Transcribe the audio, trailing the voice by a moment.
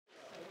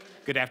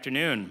Good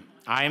afternoon.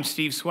 I am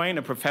Steve Swain,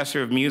 a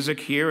professor of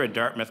music here at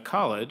Dartmouth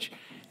College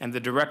and the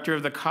director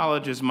of the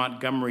college's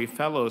Montgomery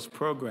Fellows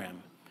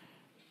program.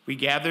 We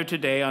gather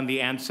today on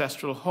the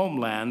ancestral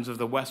homelands of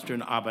the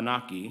Western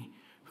Abenaki,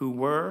 who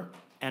were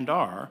and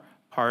are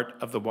part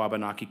of the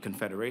Wabanaki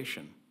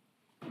Confederation.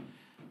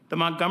 The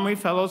Montgomery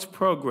Fellows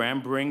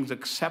program brings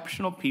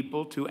exceptional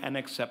people to an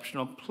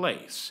exceptional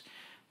place.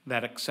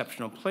 That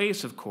exceptional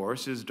place, of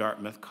course, is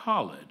Dartmouth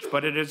College,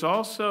 but it is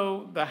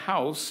also the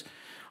house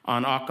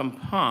on Ockham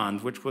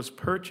Pond, which was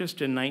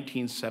purchased in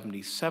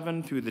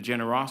 1977 through the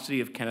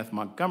generosity of Kenneth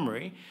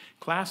Montgomery,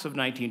 class of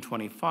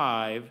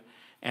 1925,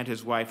 and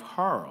his wife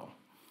Harl.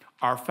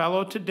 Our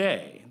fellow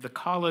today, the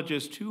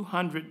college's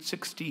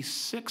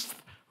 266th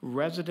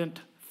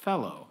resident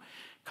fellow,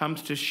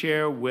 comes to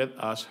share with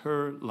us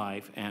her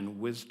life and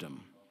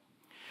wisdom.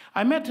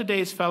 I met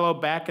today's fellow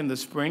back in the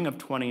spring of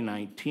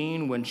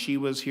 2019 when she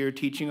was here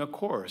teaching a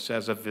course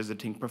as a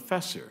visiting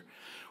professor.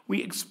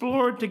 We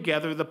explored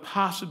together the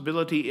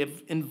possibility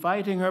of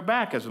inviting her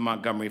back as a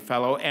Montgomery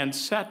Fellow and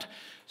set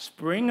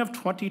spring of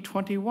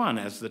 2021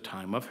 as the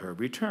time of her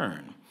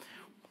return.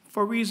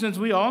 For reasons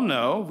we all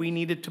know, we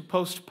needed to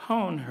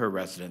postpone her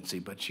residency,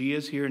 but she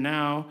is here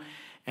now,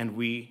 and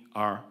we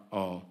are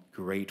all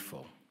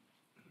grateful.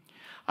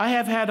 I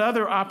have had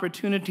other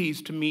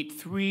opportunities to meet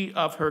 3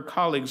 of her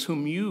colleagues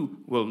whom you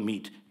will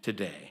meet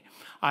today.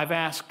 I've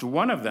asked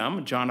one of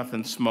them,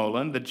 Jonathan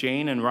Smolin, the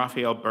Jane and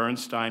Raphael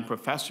Bernstein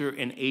Professor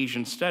in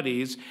Asian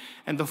Studies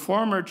and the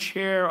former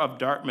chair of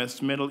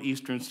Dartmouth's Middle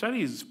Eastern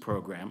Studies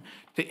program,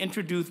 to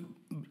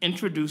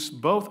introduce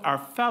both our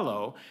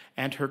fellow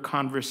and her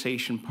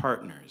conversation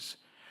partners.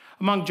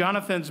 Among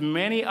Jonathan's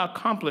many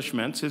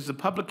accomplishments is the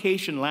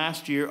publication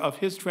last year of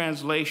his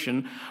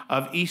translation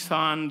of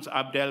Ihsan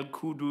Abdel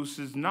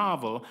Qudus's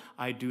novel,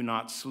 I Do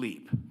Not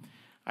Sleep.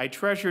 I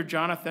treasure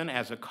Jonathan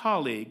as a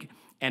colleague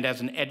and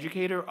as an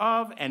educator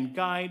of and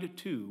guide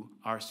to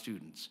our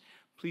students.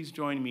 Please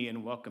join me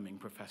in welcoming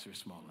Professor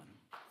Smolin.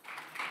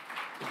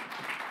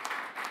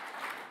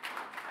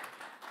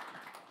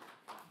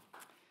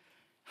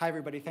 Hi,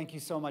 everybody. Thank you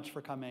so much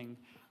for coming.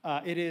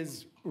 It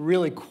is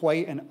really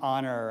quite an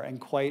honor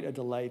and quite a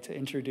delight to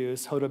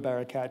introduce Hoda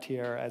Barakat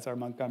here as our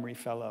Montgomery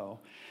Fellow.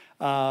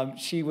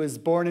 She was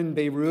born in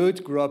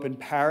Beirut, grew up in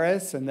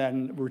Paris, and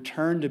then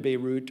returned to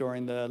Beirut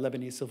during the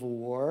Lebanese Civil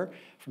War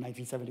from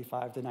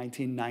 1975 to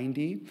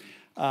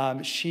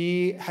 1990.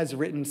 She has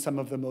written some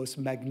of the most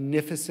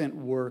magnificent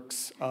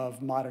works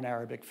of modern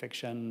Arabic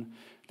fiction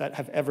that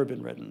have ever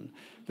been written.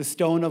 The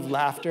Stone of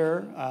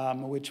Laughter,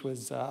 which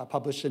was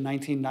published in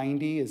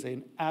 1990, is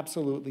an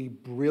absolutely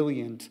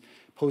brilliant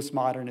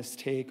postmodernist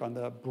take on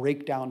the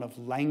breakdown of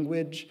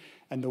language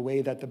and the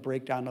way that the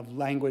breakdown of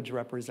language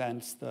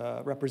represented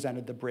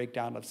the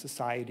breakdown of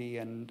society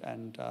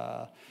and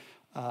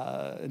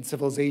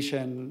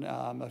civilization,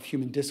 of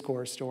human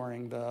discourse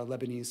during the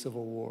Lebanese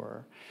Civil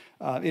War.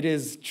 It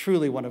is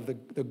truly one of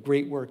the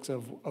great works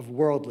of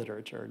world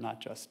literature, not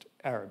just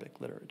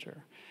Arabic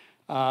literature.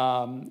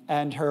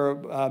 And her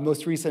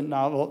most recent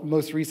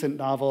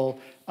novel,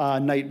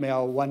 Night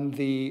Mail, won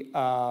the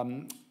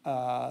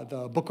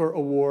Booker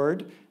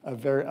Award,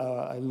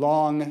 a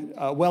long,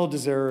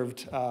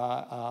 well-deserved,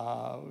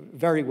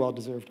 very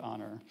well-deserved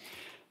honor.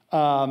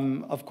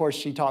 Of course,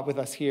 she taught with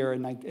us here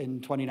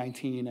in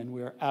 2019, and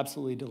we're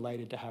absolutely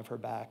delighted to have her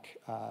back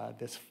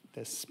this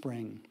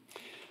spring.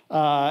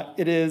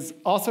 It is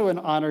also an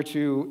honor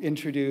to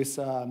introduce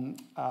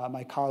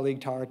my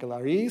colleague Tarek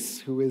El-Aris,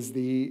 who is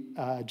the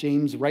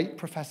James Wright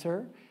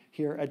Professor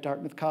here at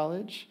Dartmouth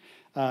College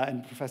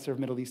and Professor of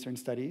Middle Eastern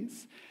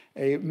Studies.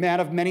 A man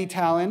of many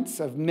talents,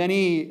 of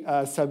many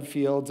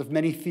subfields, of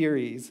many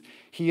theories.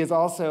 He is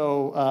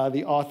also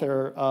the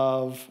author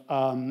of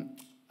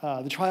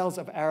The Trials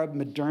of Arab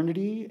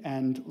Modernity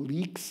and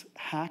Leaks,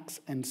 Hacks,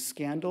 and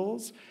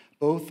Scandals.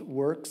 Both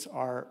works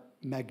are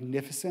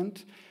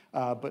magnificent.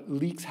 But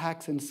Leaks,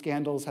 Hacks, and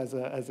Scandals has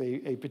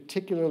a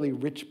particularly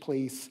rich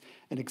place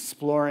in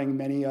exploring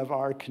many of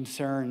our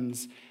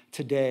concerns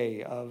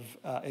today of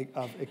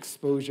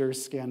exposure,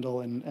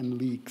 scandal, and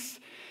leaks.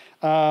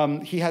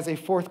 He has a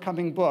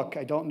forthcoming book.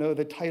 I don't know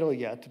the title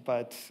yet,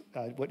 but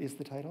what is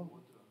the title?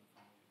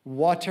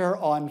 Water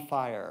on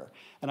Fire.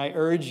 And I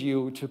urge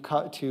you to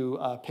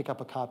pick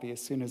up a copy as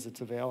soon as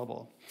it's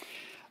available.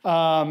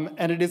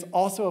 And it is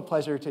also a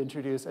pleasure to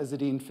introduce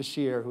Ezzedine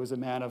Fishere, who is a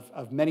man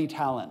of many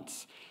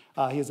talents.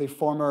 He is a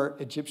former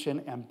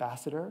Egyptian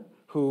ambassador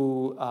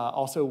who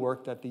also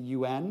worked at the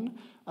UN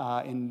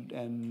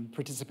and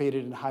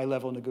participated in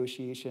high-level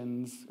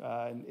negotiations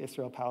in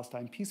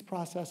Israel-Palestine peace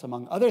process,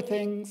 among other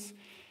things.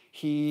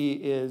 He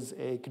is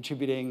a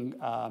contributing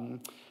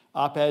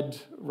op-ed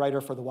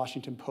writer for the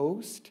Washington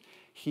Post.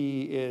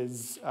 He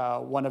is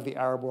one of the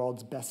Arab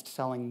world's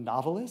best-selling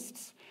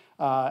novelists.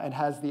 And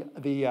has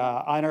the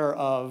honor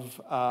of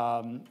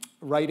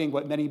writing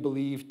what many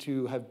believe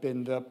to have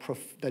been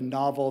the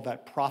novel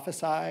that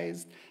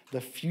prophesized the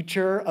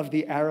future of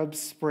the Arab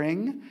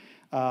Spring,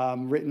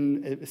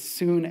 written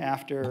soon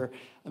after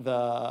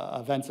the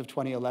events of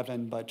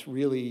 2011, but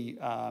really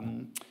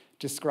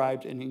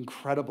described in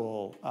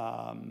incredible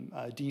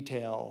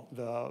detail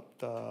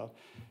the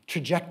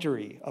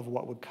trajectory of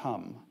what would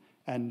come.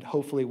 And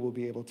hopefully we'll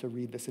be able to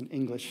read this in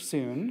English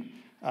soon.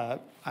 I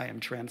am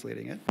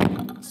translating it,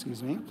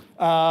 excuse me.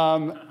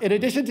 In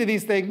addition to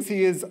these things,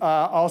 he is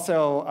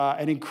also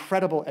an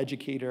incredible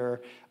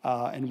educator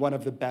and one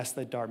of the best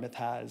that Dartmouth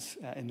has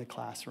in the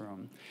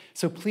classroom.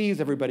 So please,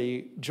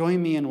 everybody,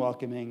 join me in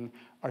welcoming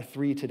our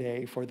three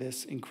today for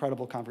this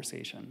incredible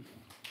conversation.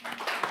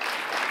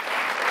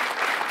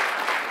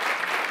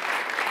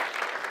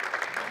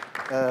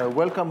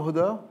 Welcome,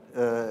 Hoda,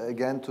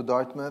 again to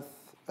Dartmouth.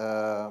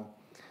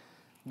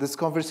 This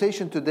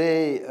conversation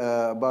today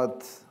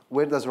about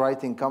where does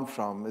writing come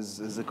from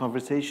is a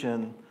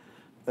conversation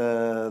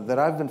that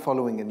I've been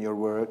following in your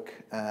work,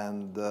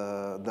 and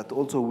that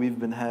also we've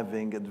been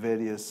having in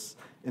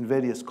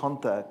various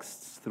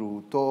contexts,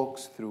 through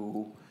talks,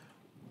 through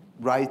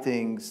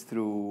writings,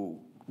 through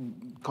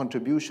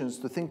contributions,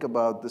 to think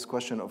about this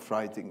question of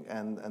writing,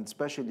 and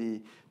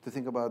especially to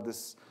think about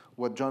this,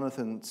 what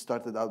Jonathan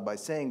started out by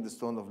saying, this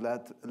tone of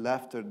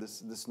laughter,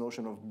 this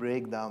notion of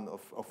breakdown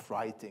of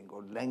writing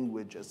or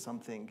language as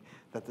something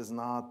that is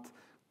not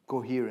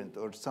coherent,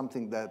 or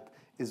something that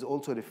is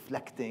also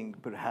reflecting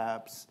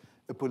perhaps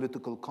a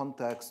political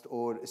context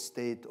or a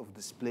state of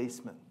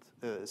displacement,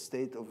 a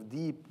state of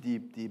deep,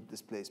 deep, deep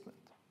displacement.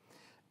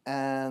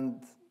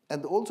 And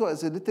also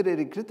as a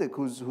literary critic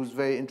who's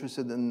very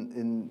interested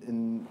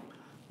in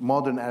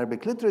modern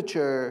Arabic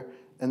literature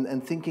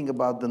and thinking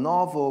about the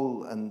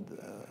novel and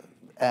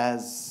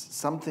as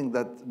something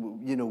that,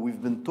 you know,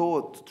 we've been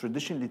taught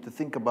traditionally to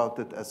think about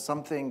it as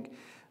something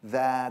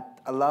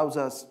that allows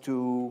us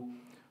to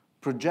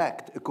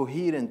project a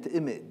coherent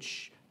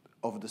image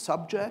of the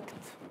subject,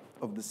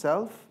 of the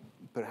self,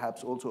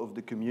 perhaps also of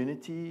the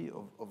community,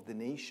 of the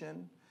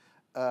nation,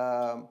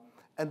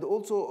 and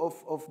also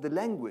of the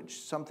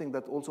language, something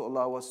that also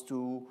allows us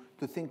to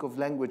think of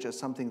language as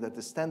something that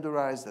is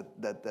standardized,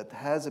 that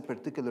has a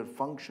particular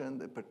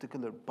function, a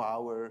particular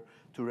power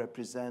to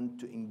represent,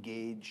 to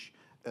engage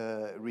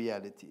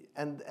reality.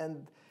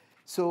 And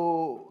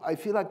so I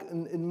feel like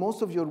in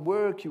most of your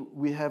work,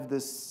 we have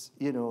this,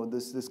 you know,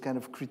 this kind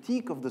of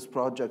critique of this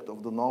project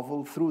of the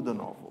novel through the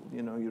novel.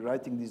 You know, you're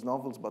writing these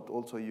novels, but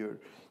also you're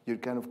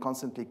kind of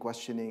constantly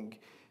questioning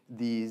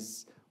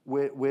these,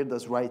 where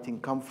does writing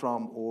come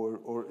from,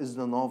 or is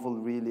the novel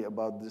really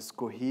about this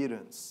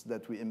coherence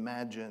that we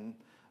imagine,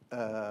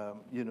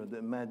 you know,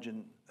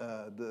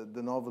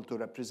 the novel to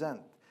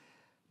represent?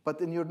 But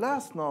in your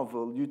last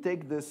novel, you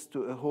take this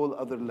to a whole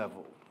other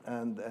level.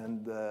 And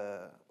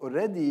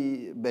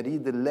already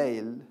Barid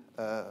al-Layl,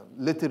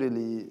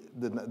 literally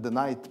the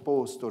night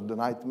post or the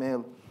night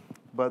mail,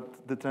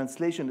 but the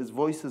translation is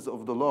Voices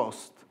of the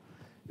Lost,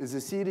 is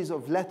a series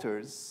of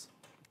letters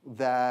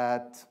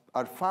that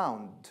are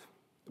found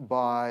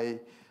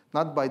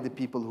not by the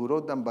people who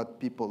wrote them, but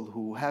people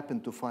who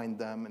happen to find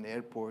them in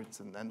airports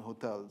and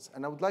hotels.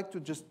 And I would like to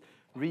just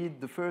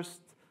read the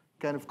first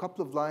kind of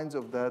couple of lines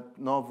of that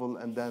novel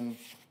and then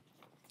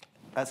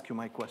ask you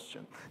my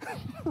question.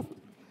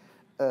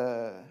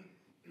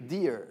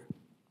 Dear,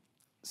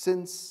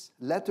 since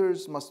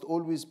letters must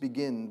always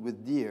begin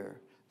with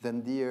dear,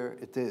 then dear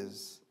it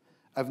is.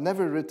 I've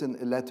never written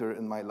a letter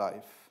in my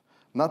life,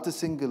 not a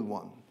single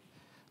one.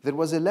 There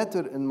was a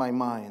letter in my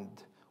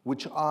mind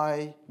which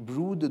I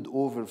brooded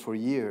over for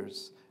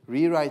years,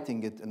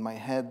 rewriting it in my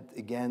head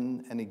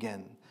again and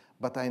again,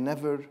 but I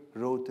never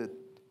wrote it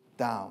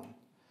down.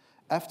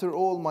 After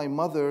all, my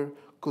mother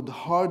could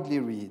hardly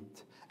read,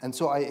 and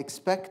so I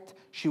expect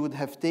she would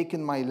have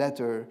taken my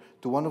letter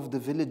to one of the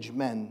village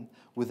men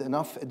with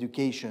enough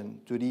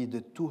education to read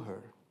it to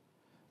her.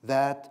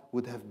 That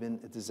would have been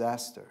a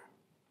disaster,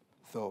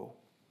 though.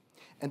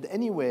 And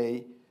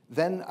anyway,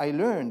 then I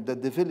learned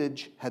that the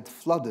village had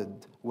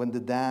flooded when the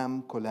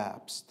dam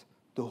collapsed.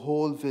 The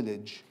whole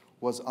village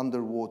was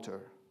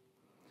underwater.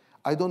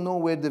 I don't know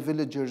where the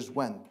villagers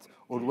went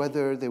or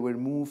whether they were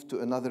moved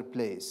to another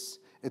place.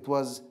 It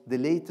was the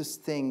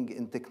latest thing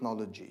in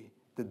technology,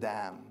 the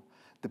dam.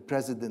 The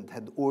president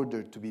had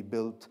ordered to be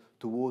built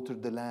to water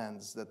the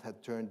lands that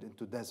had turned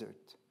into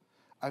desert.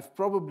 I've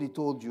probably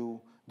told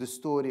you the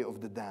story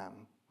of the dam.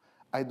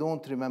 I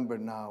don't remember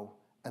now,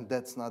 and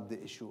that's not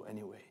the issue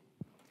anyway.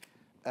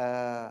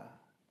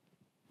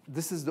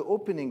 This is the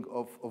opening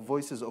of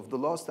Voices of the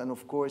Lost, and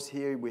of course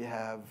here we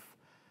have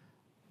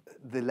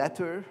the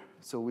letter,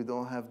 so we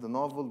don't have the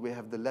novel, we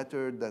have the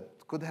letter that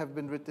could have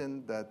been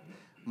written, that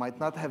might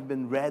not have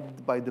been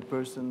read by the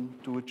person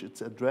to which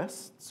it's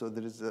addressed, so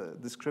there is a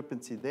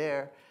discrepancy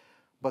there.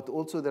 But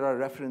also there are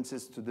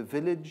references to the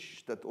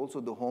village, that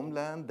also the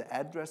homeland, the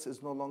address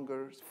is no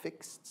longer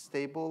fixed,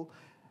 stable,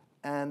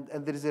 and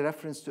there is a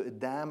reference to a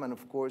dam, and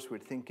of course we're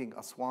thinking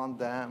Aswan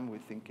Dam, we're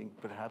thinking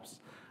perhaps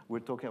we're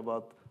talking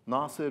about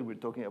Nasser, we're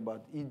talking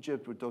about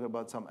Egypt, we're talking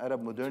about some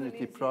Arab modernity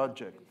Tunisia.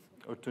 Project,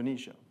 or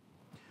Tunisia.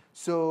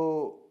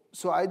 So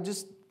I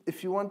just,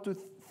 if you want to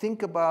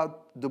think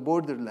about the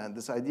borderland,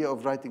 this idea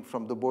of writing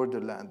from the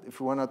borderland, if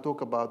we want to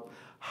talk about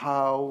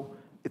how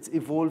it's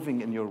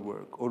evolving in your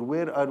work? Or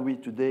where are we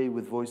today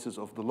with Voices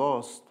of the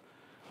Lost,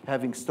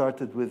 having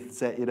started with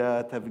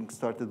Zairat, having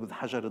started with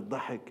Hajar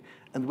al-Dahik,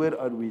 and where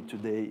are we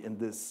today in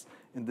this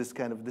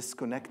kind of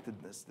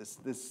disconnectedness,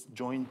 this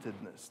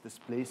jointedness, this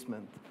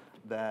placement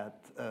that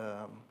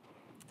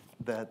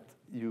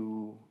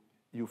you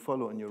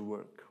follow in your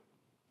work?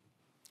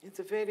 It's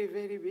a very,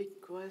 very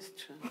big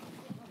question.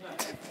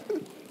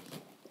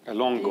 A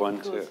long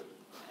one, too.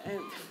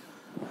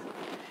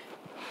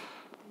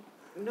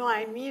 No,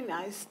 I mean,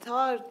 I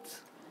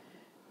start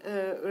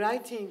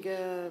writing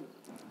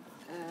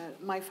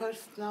my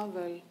first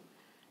novel.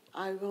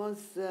 I was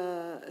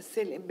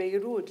still in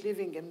Beirut,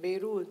 living in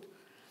Beirut.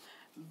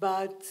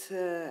 But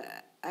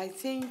I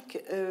think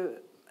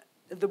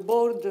the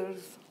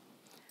borders,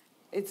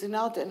 it's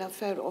not an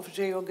affair of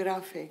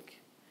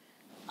geographic.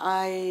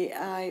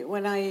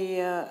 When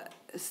I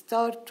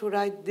start to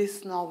write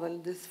this novel,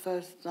 this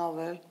first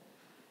novel,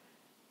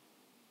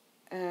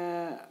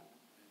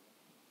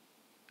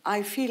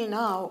 I feel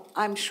now,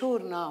 I'm sure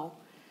now,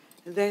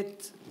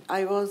 that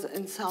I was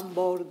in some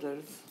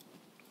borders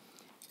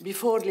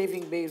before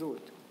leaving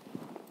Beirut.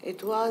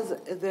 It was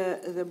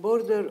the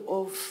border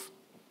of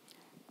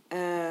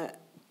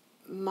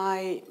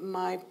my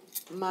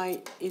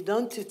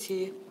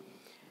identity,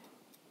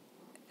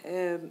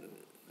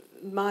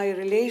 my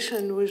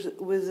relation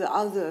with the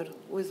other,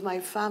 with my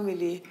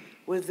family,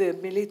 with the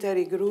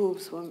military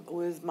groups,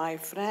 with my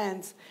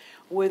friends,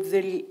 with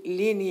the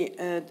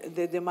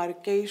the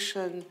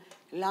demarcation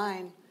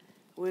line,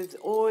 with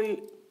all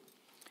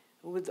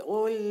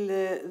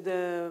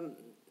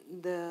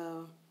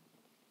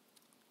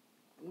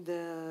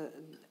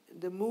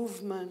the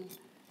movement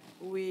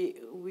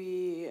we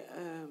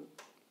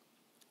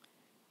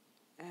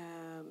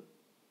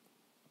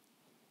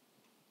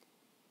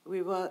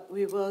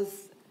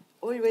was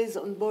always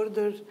on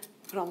border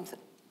from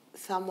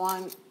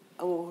someone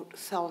or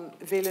some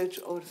village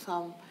or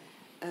some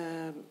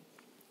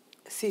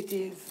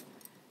cities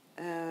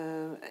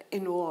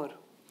in war.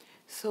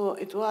 So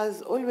it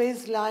was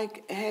always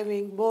like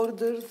having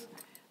borders,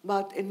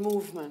 but in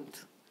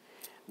movement.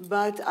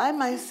 But I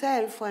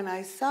myself, when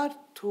I start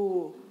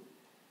to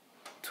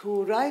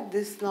write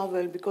this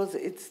novel, because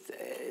it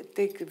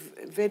takes a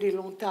very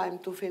long time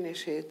to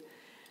finish it,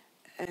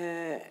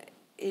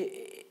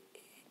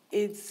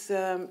 it's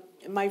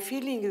my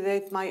feeling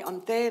that my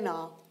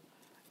antenna,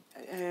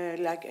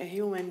 like a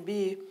human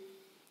being,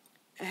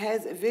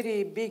 has a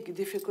very big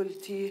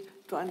difficulty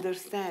to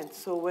understand.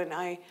 So when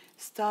I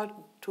start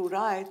to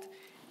write,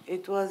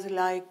 it was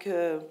like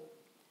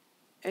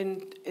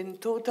in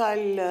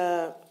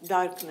total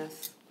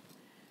darkness.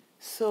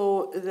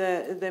 So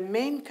the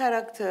main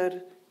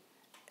character,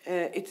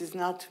 it is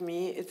not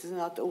me, it is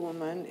not a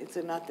woman, it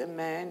is not a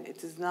man,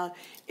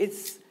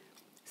 it's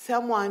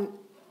someone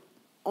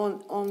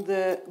on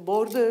the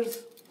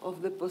borders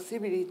of the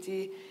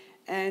possibility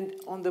and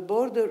on the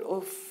border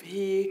of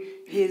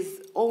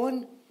his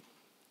own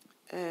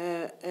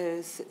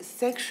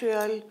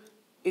sexual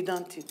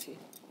identity.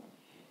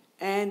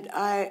 And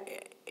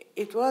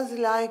it was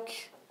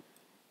like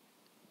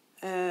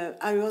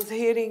I was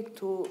hearing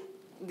to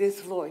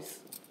this voice.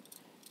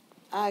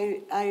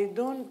 I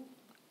don't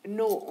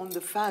know on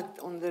the fact,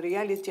 on the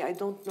reality, I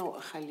don't know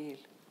Khalil.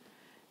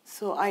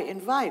 So I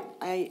invent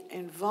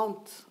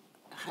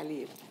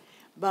Khalil.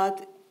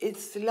 But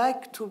it's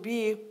like to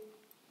be,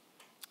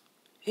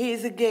 he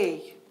is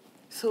gay.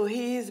 So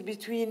he is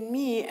between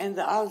me and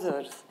the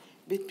others,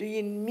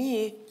 between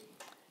me,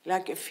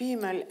 like a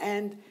female,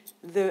 and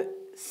the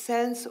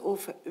sense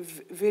of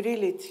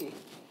virility,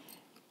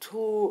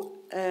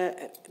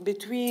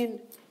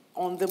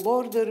 on the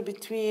border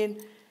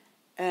between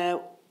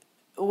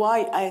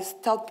why I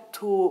stopped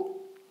to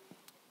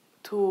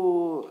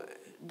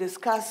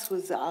discuss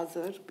with the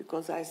other,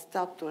 because I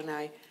stopped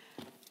when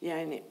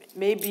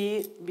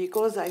maybe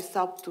because I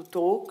stopped to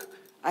talk,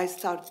 I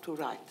start to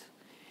write.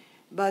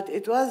 But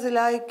it was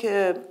like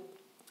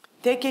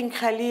taking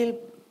Khalil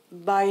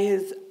by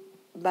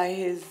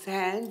his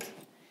hand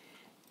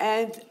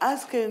and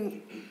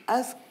asking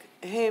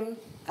him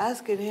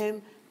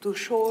to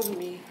show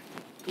me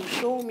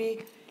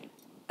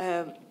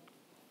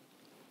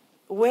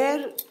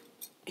where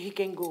he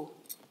can go,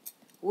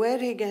 where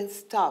he can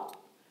stop,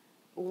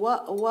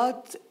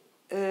 what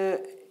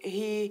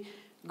he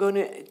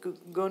gonna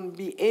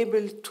be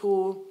able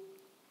to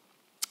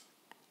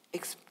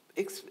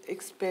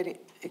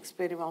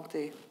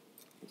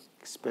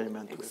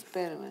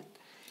experiment.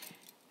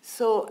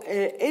 So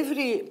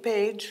every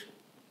page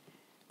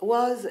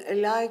was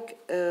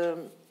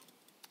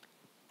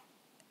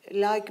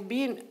like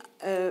being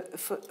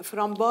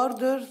from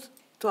borders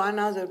to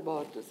another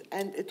borders,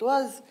 and it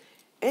was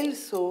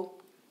also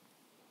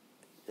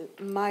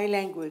my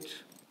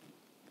language.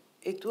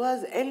 It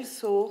was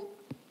also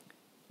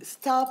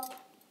stop.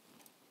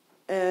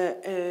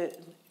 It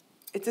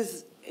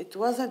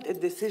wasn't a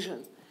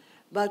decision,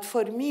 but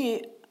for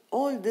me,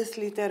 all this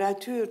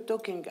literature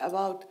talking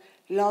about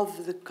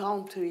love, the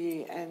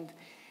country, and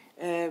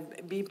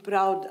be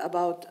proud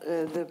about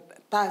the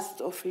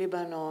past of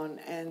Lebanon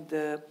and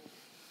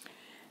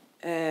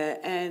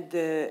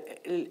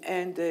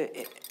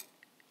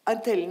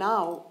until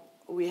now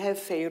we have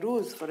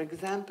Fayrouz, for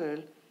example.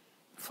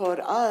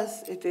 For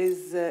us, it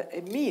is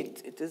a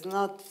myth. It is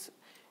not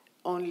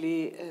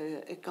only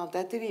a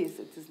cantatrice.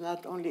 It is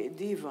not only a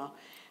diva.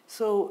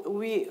 So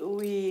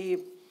we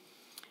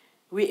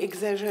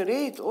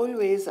exaggerate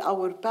always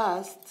our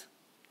past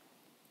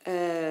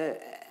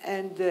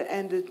and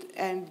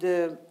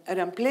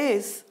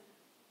replace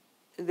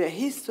the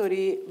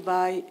history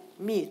by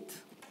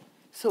myth.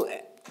 So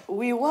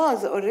we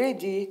was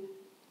already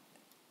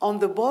on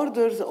the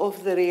borders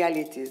of the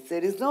realities.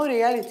 There is no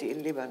reality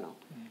in Lebanon.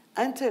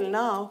 Until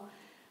now,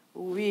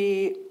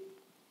 we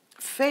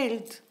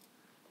failed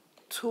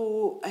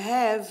to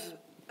have,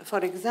 for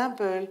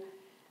example,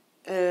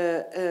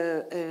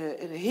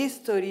 a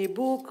history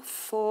book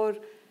for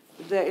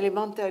the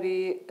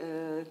elementary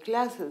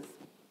classes,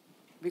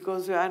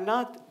 because we are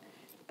not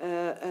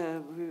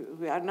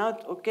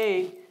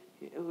okay.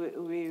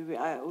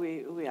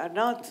 We are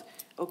not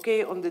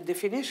okay on the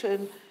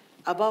definition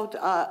about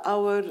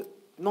our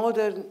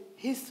modern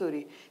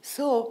history.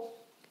 So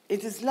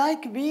it is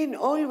like being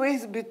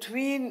always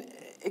between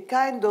a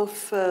kind of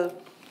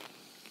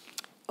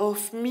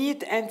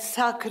myth and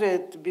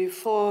sacred,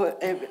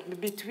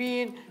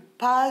 between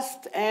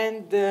past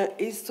and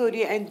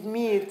history and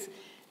myth,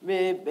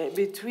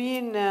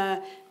 between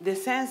the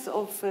sense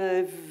of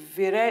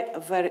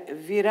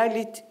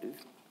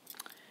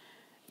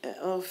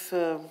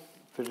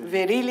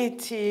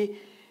virility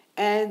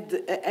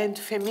and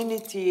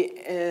femininity.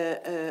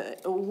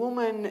 A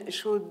woman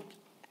should.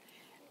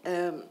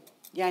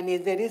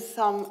 There is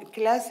some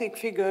classic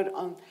figure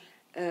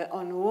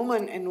on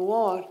women in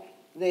war.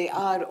 They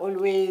are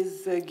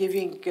always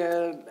giving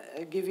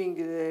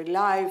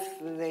life.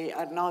 They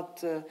are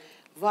not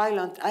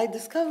violent. I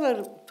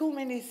discovered too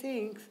many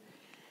things,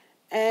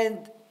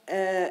 and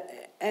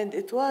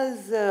it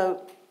was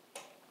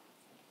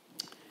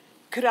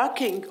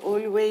cracking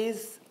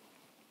always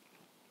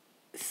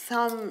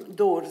some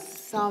doors,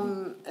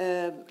 some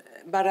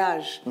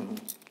barrage,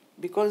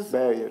 because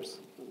barriers.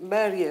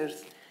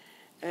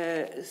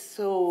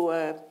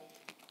 So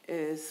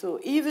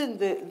even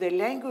the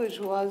language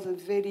was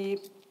very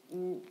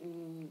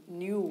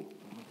new.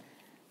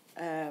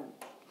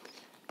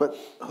 But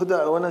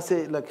Hoda, I want to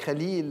say, like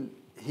Khalil,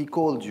 he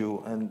called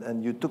you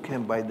and you took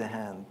him by the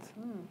hand,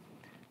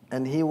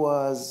 and he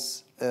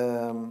was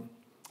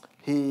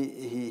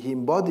he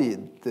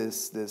embodied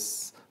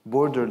this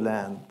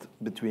borderland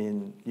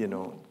between,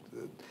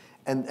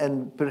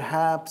 and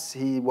perhaps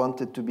he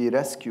wanted to be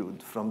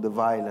rescued from the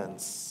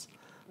violence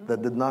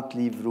that did not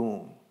leave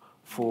room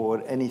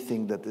for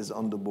anything that is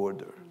on the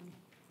border,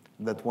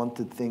 that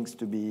wanted things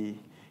to be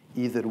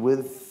either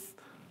with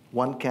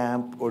one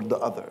camp or the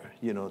other,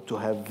 to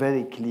have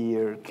very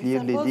clearly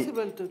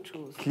impossible to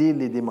choose.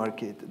 Clearly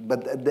demarcated.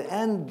 But at the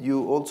end,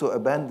 you also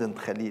abandoned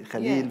Khalil.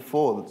 Khalil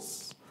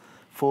falls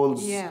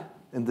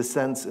in the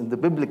sense, in the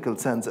biblical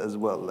sense as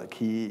well. Like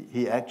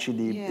he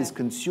actually is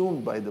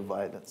consumed by the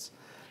violence.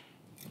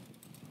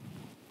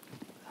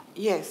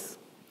 Yes.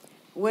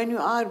 When you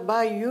are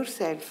by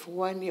yourself,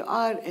 when you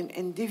are an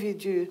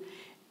individual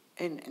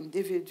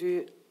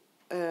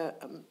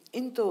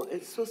into a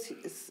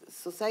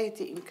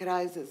society in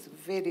crisis,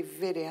 very,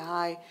 very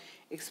high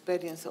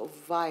experience of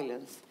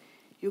violence,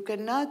 you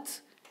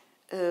cannot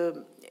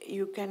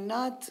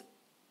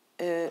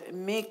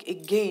make a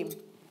game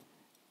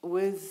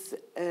with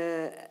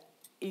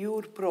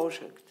your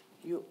project.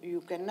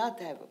 You cannot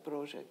have a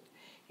project.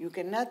 You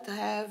cannot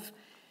have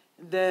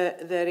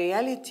the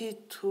reality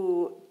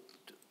to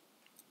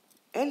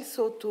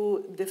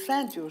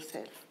defend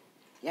yourself.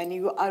 And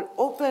you are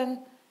open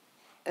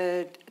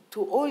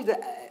to all the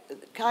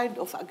kind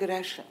of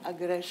aggression.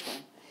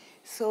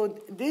 So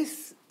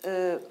this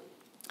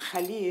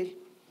Khalil,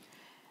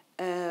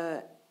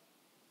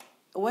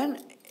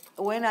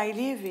 when I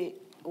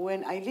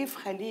leave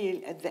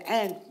Khalil at the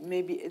end,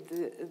 maybe at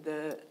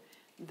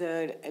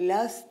the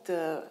last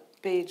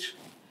page,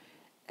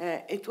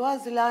 it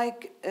was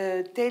like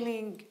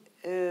telling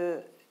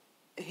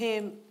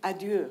him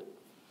adieu,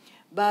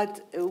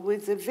 but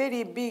with a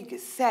very big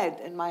sad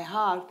in my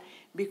heart,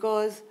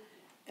 because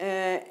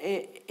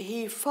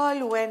he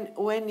fall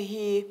when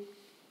he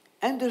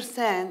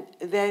understand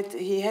that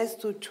he has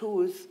to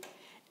choose,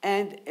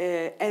 and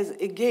as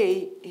a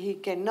gay he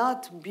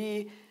cannot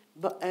be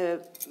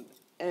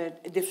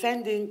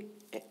defending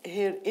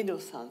his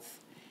innocence.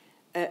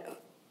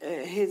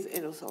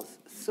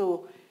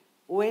 So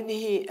when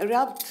he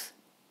rubbed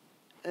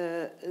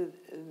the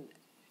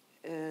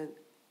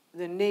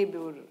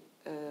neighbor,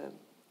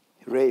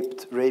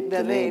 raped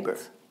the neighbor.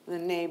 The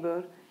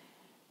neighbor.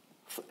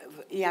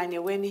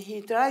 When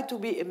he tried to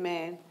be a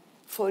man,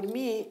 for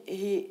me,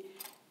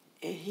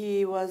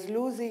 he was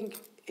losing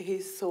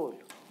his soul.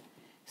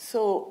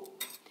 So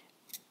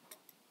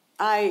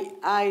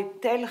I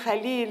tell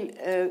Khalil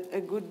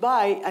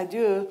goodbye,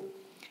 adieu,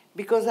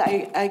 because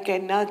I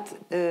cannot,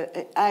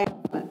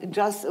 I'm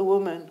just a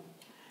woman.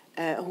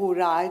 who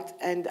write,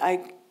 and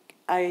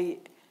I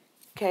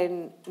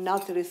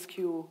cannot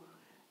rescue.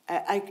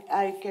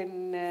 I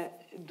can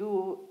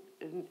do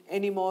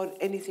anymore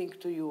anything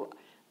to you.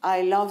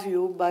 I love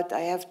you, but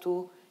I have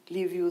to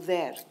leave you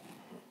there.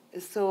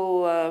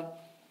 So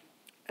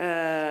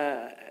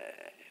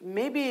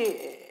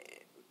maybe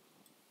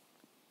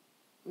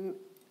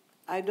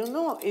I don't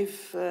know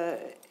if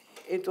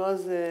it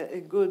was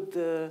a good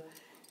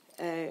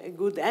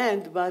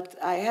end, but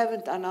I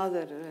haven't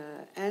another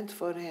end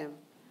for him.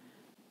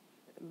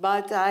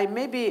 But I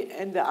maybe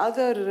in the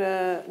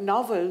other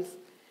novels,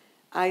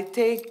 I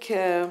take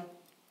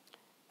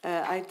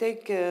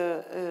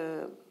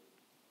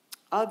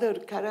other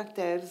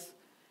characters.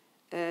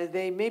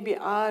 They maybe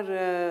are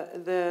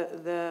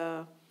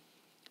the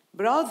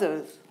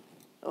brothers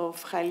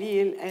of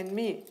Khalil and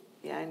me.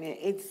 Yani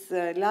it's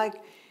like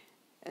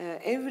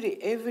every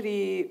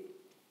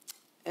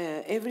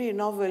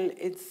novel,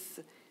 it's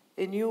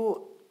a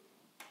new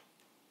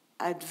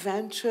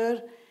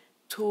adventure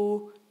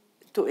to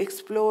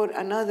explore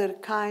another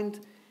kind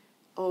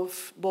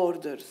of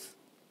borders.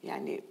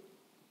 Yani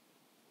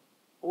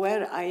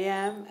where I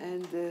am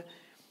and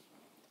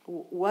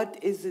what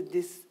is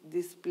this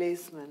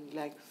displacement,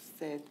 like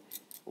said.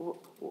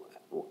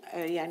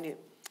 Yani,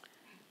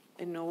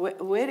 you know,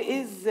 where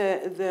is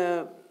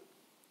the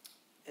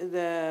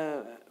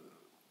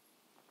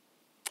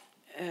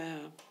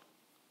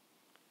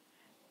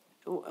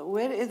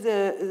where is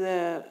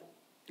the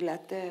la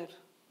terre?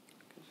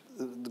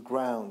 The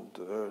ground,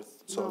 the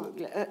earth, solid.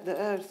 No, the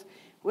earth.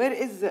 Where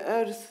is the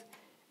earth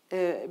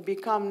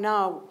become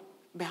now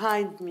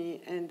behind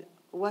me, and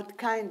what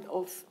kind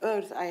of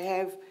earth I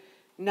have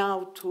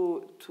now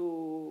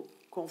to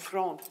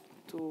confront,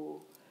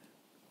 to...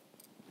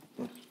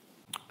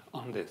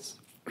 On this,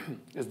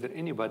 is there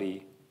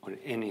anybody or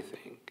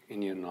anything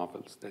in your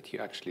novels that you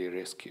actually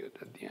rescued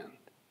at the end?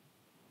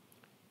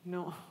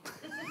 No.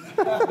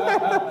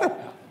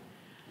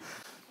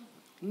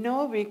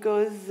 No,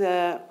 because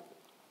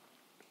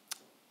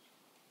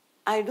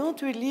I don't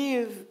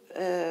believe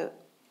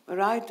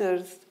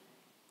writers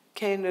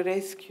can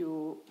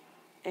rescue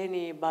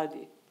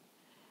anybody.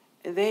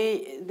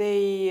 They,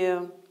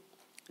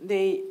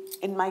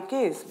 in my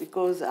case,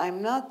 because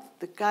I'm not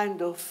the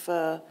kind of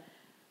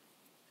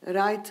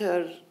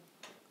writer,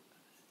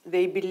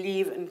 they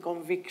believe in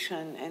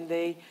conviction and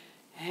they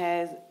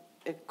have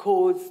a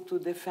cause to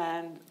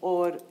defend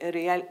or a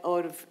real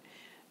or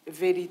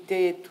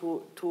verite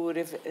to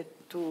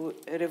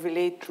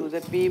revelate to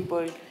the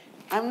people.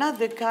 I'm not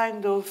the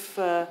kind of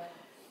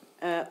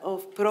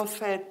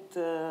prophet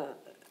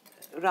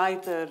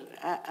writer.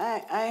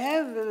 I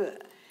have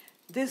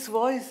these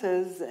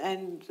voices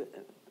and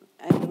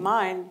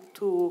mind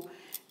to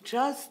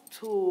just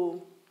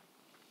to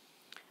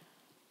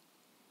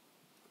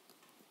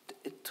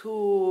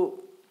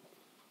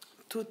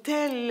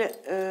tell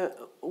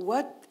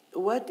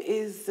what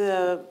is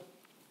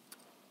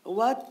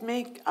what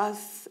make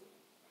us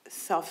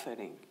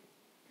suffering.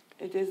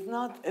 It is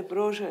not a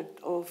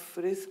project of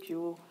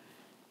rescue,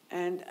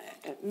 and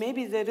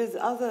maybe there is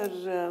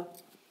other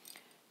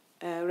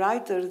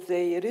writers,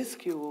 they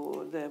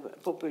rescue the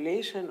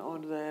population, or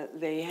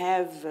they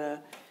have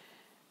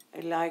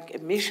like a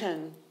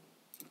mission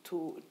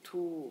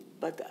to,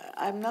 but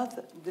I'm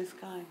not this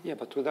kind. Yeah,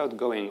 but without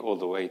going all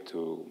the way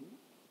to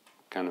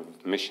kind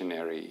of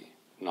missionary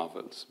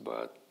novels,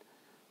 but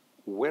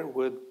where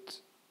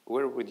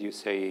would you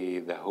say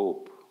the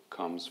hope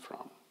comes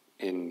from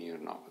in your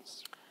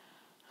novels?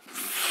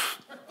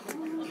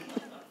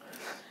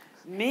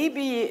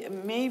 Maybe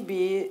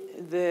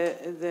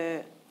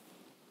the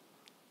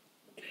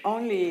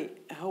only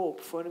hope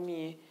for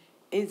me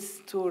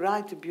is to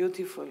write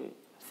beautiful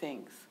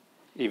things.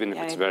 Even if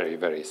it's very,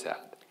 very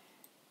sad.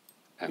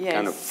 And yes.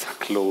 Kind of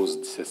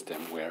closed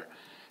system where,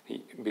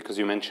 because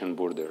you mentioned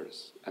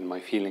borders, and my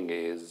feeling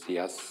is,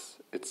 yes,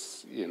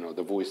 it's, you know,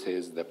 the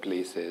voices, the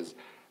places,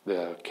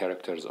 the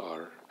characters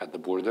are at the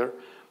border,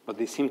 but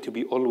they seem to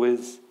be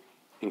always,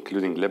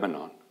 including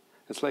Lebanon,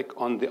 it's like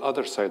on the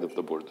other side of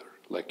the border,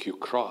 like you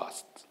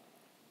crossed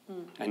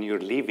and you're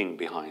leaving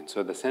behind.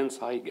 So the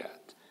sense I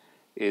get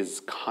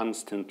is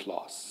constant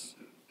loss.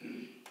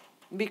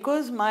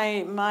 Because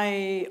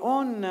my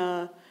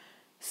own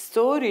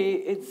story,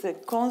 it's a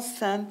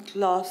constant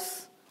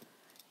loss.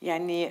 I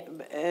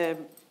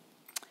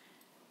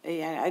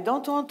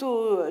don't want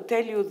to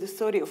tell you the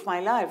story of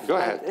my life. Go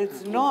ahead.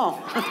 It's no.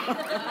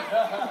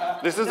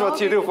 This is what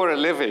you do for a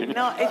living.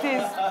 No, it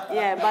is,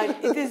 yeah,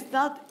 but it is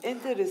not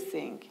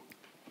interesting.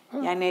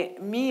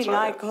 Me,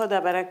 like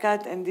Hoda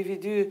Barakat,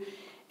 individu,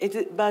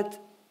 but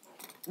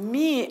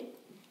me,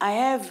 I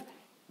have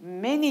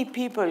many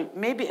people,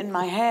 maybe in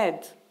my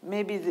head,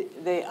 maybe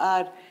they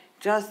are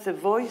just the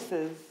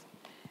voices.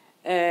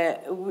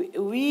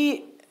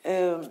 We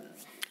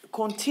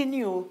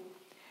continue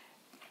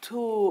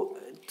to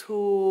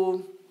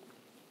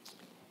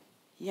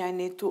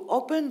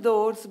open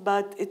doors,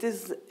 but it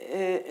is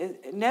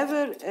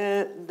never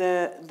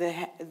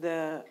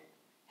the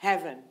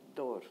heaven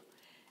door.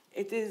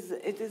 It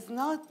is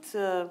not.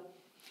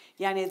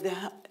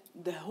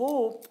 the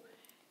hope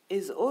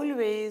is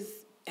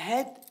always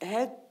had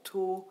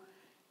to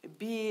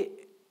be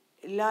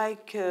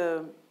like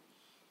a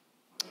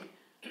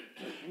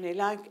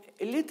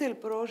little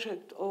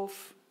project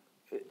of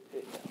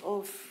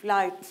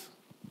light.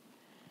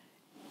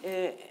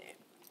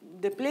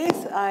 The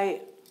place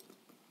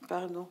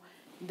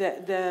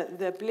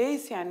the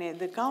place,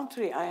 the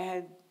country I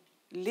had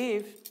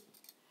lived,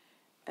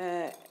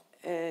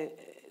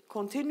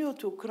 continue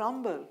to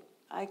crumble.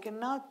 I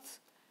cannot,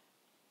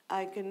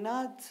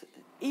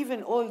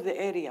 even all the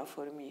area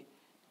for me,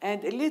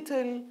 and a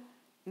little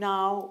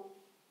now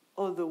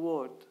all the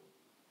world.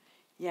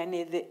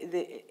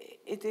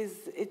 It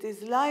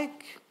is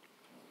like,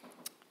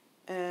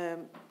 I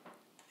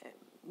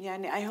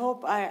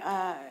hope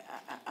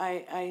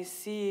I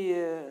see,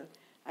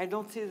 I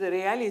don't see the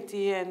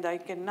reality, and I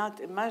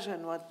cannot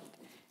imagine what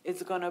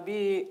it's going to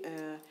be.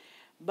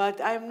 But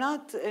I'm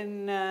not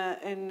an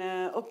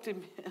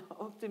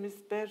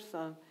optimist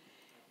person.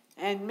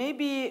 And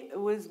maybe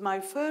with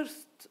my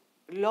first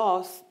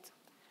loss,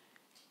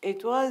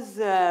 it was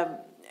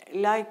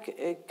like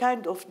a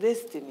kind of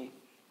destiny.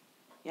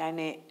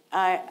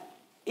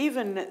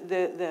 Even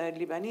the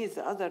Lebanese,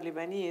 the other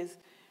Lebanese,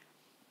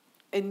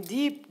 and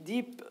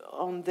deep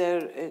on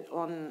their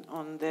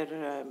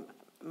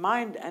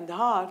mind and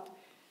heart,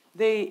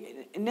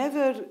 they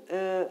never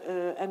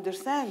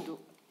understand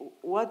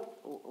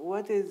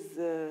what is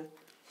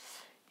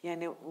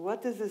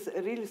this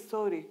real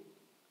story,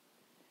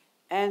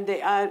 and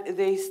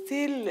they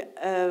still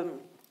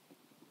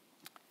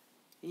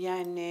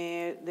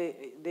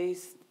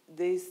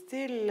they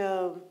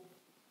still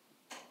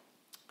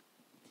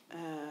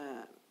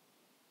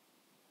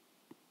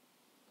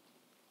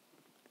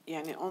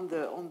on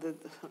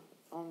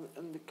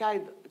the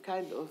kind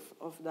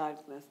of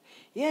darkness.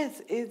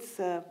 Yes, it's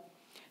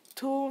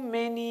too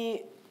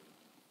many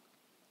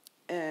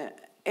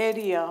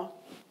area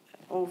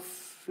of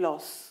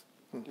loss.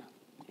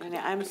 And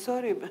I'm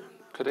sorry, but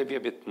could I be a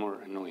bit more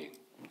annoying?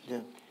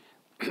 Yeah.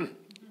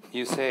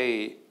 You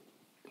say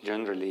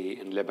generally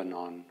in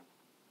Lebanon,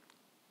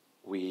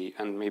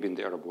 and maybe in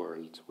the Arab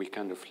world, we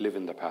kind of live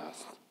in the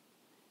past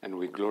and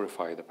we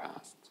glorify the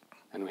past.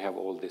 And we have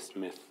all this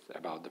myth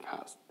about the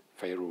past.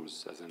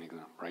 Fairuz as an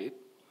example, right?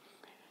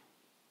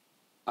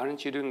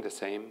 Aren't you doing the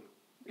same,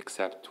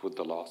 except with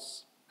the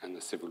loss and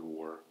the civil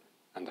war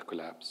and the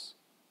collapse?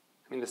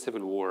 I mean, the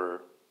civil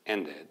war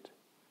ended.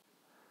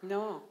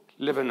 No.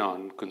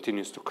 Lebanon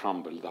continues to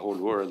crumble. The whole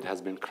world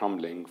has been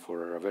crumbling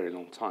for a very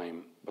long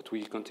time, but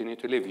we continue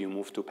to live. You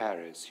move to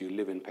Paris. You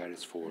live in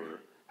Paris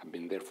have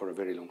been there for a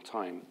very long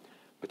time,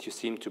 but you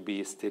seem to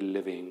be still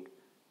living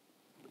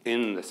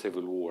in the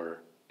civil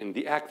war, in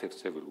the active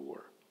civil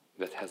war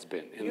that has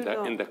been,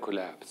 in the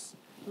collapse.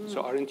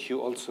 So aren't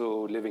you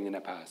also living in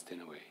a past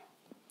in a way?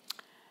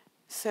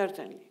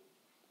 Certainly.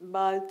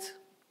 But,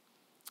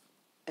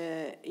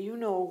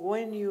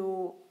 when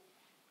you,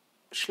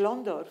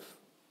 Schlondorf,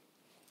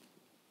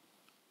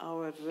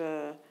 our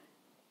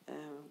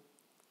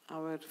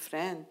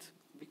friend,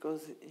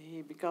 because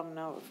he become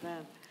now a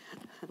friend.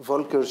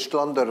 Volker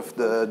Schlondorf,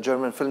 the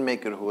German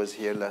filmmaker who was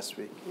here last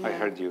week. Yeah. I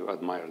heard you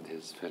admired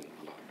his film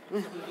a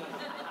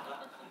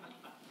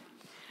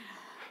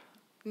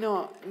lot.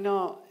 No,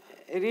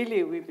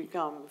 really we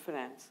become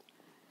friends.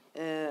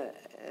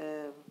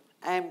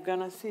 I'm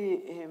gonna see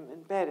him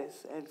in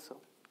Paris also.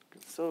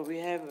 So we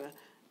have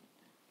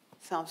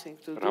something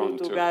to do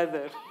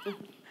together.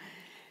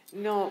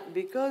 No,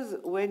 because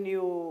when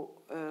you,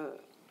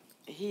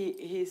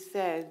 he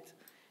said,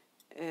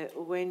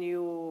 when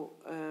you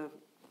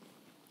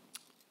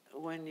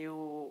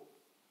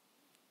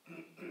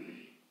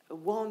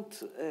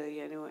want,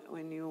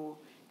 when you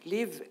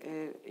live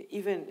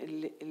even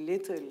a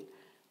little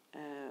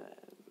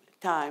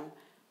time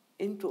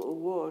into a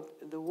war,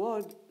 the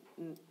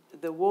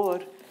war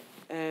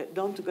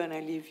don't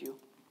gonna leave you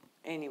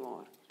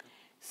anymore.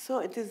 So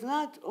it is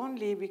not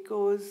only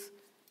because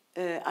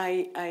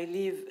I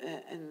live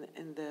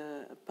in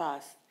the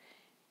past.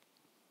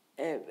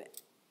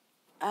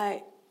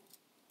 I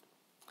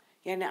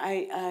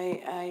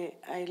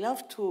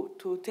love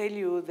to tell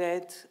you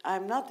that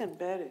I'm not in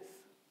Paris.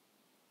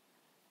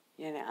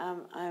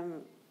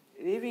 I'm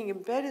living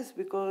in Paris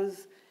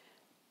because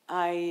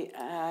I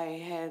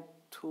had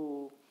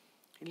to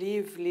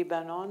leave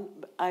Lebanon.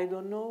 I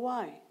don't know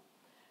why.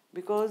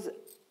 Because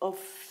of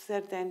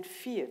certain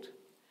fear.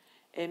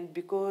 And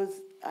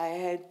because I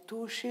had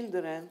 2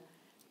 children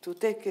to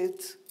take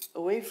it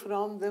away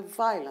from the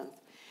violence.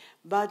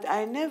 But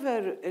I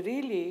never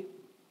really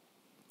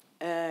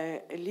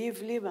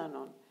leave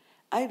Lebanon.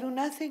 I do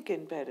nothing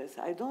in Paris.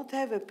 I don't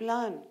have a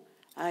plan.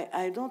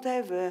 I don't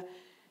have a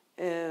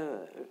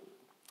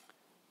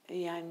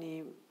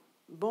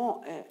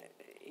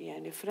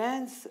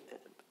France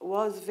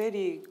was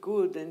very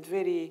good and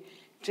very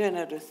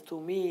generous to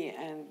me,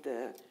 and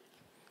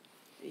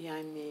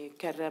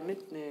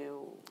كرمتني.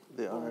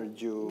 They honored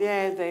you.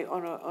 Yeah, they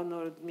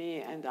honored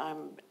me, and I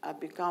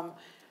become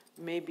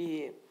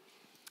maybe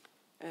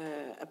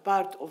a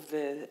part of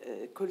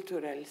the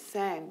cultural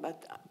scene,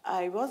 but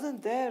I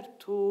wasn't there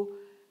to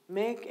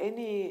make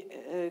any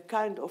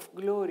kind of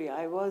glory.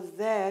 I was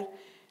there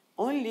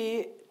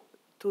only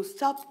to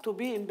stop to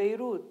be in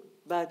Beirut,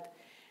 but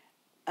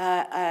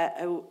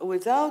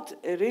without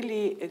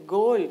really a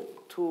goal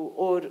to,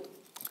 or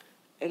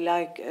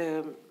like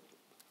a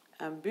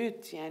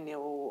but, yani,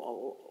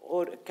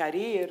 or a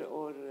career,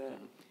 or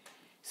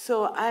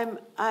so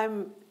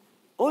I'm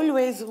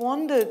always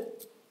wondered,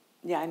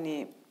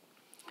 yani,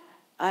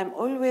 I'm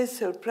always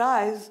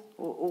surprised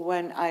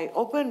when I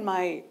open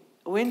my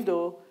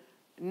window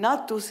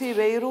not to see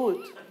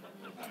Beirut.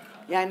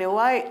 Yani,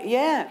 why?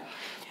 Yeah,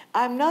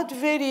 I'm not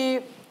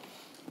very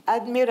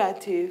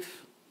admirative.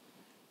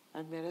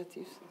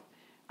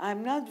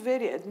 I'm not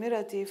very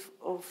admirative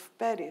of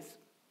Paris.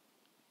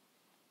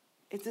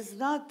 It is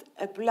not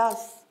a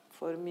plus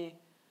for me.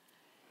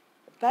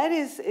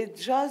 Paris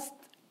is just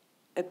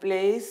a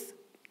place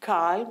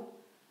calm.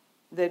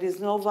 There is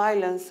no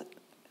violence.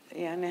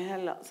 يعني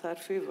هلا صار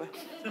في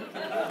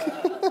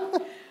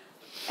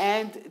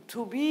And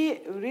to be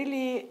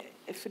really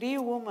a free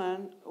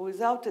woman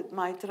without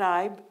my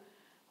tribe,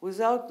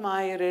 without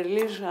my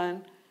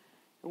religion,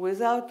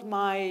 without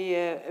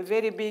my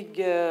very big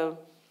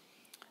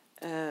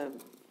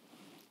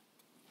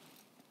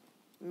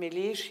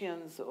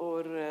militias,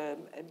 or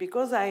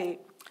because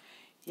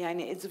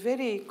it's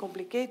very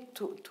complicated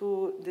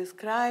to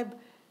describe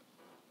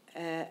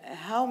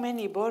how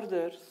many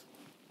borders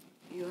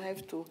you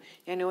have to,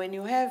 when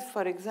you have,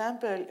 for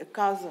example, a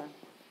cousin,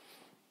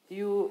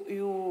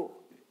 you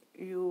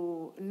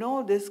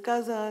know this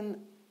cousin,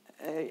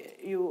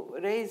 you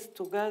raised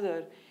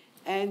together,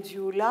 and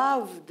you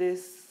love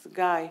this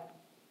guy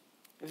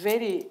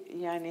very,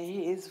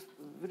 he is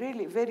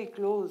really very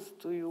close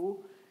to you,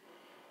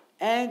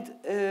 and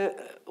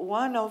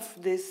one of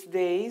these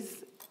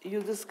days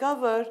you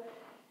discover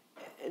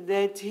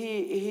that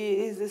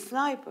he is a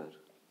sniper,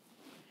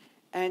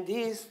 and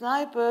he is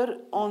sniper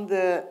on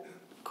the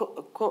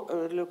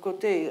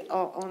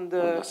on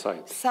the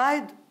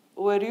side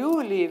where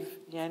you live,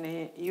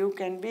 you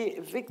can be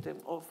a victim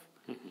of.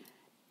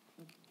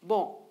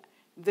 Bon,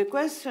 the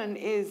question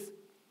is,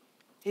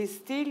 he's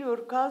still your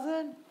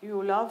cousin,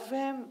 you love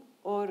him,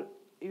 or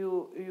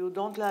you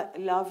don't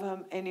love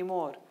him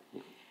anymore?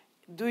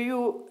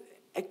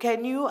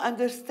 Can you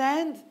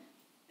understand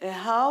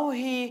how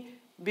he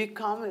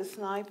become a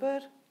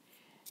sniper?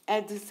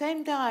 At the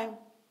same time,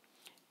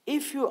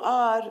 if you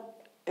are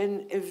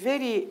in a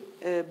very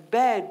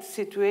bad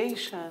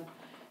situation,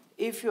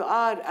 if you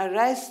are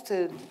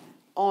arrested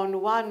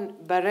on one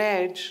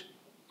barrage,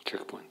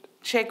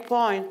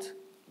 checkpoint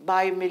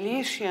by a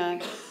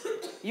militian,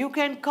 you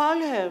can call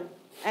him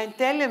and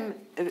tell him,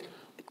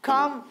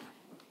 come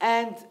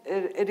and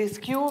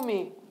rescue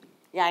me.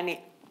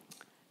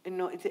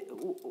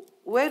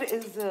 Where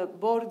is the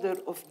border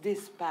of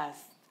this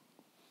past?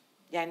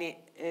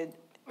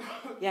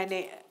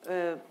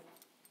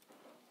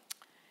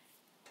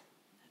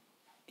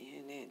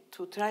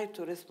 To try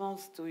to respond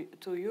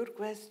to your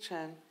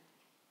question,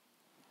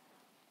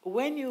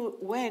 when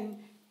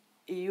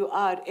you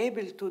are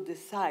able to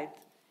decide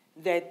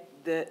that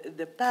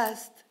the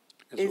past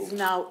is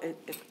now a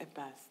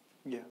past.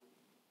 Yeah.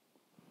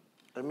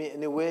 I mean,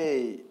 in a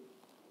way.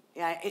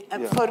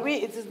 For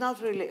me, it is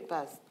not really a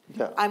past.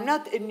 Yeah. I'm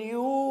not a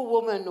new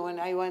woman when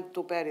I went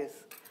to Paris.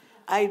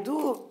 I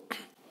do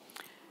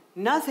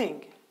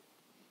nothing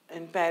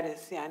in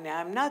Paris.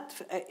 I'm not.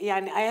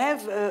 I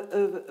have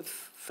a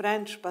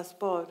French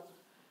passport,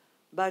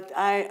 but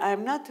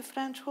I'm not a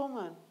French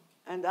woman,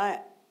 and I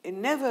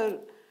never.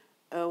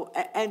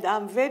 And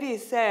I'm very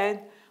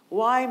sad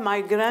why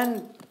my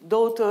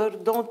granddaughter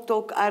don't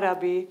talk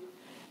Arabic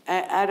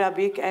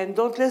and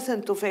don't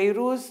listen to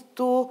Fayrouz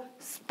to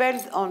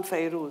spell on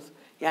Fayrouz.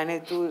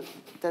 to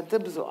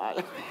تنتبذوا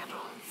على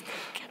فيروز.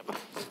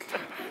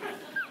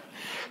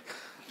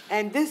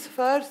 And this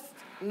first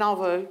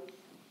novel,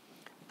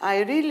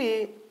 I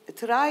really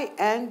try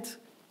and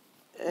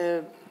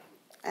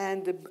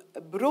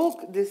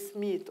broke this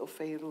myth of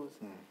Fayrouz.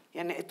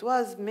 It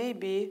was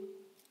maybe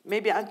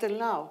until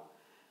now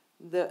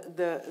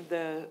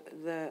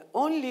the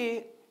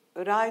only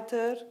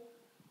writer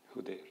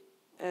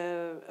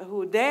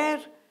who dare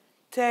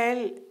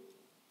tell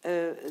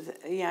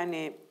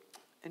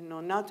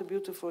not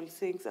beautiful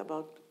things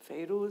about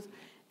Fayrouz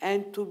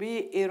and to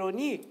be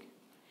ironic.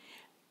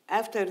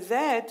 After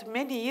that,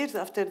 many years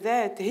after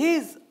that,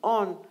 his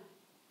own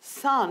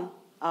son,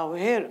 or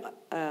her,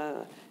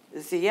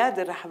 Ziyad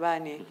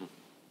al-Rahbani,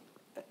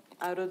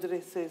 I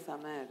would say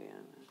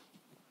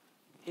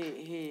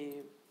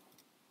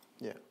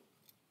Yeah.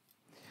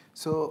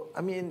 So,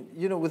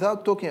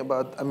 without talking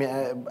about,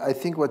 I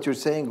think what you're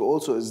saying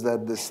also is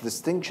that this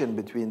distinction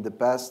between the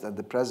past and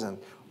the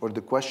present, or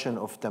the question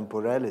of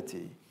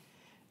temporality,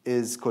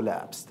 is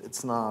collapsed.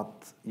 It's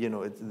not,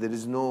 there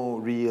is no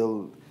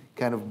real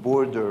kind of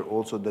border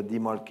also that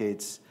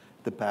demarcates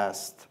the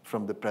past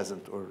from the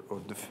present, or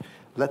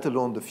let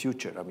alone the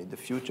future. The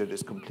future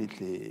is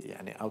completely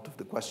out of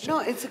the question. No,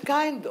 it's a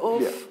kind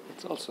of... Yeah.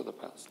 It's also the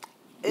past.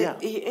 Yeah.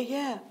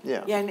 Yeah.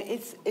 Yeah. Yeah, and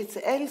it's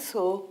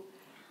also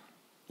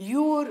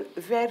your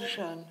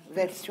version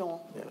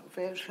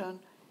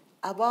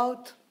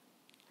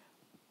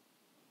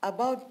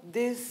about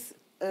this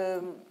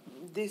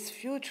this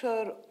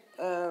future,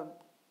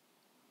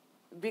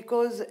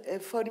 because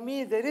for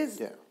me there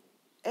is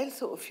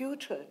also a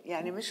future.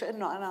 يعني مش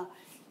إنه أنا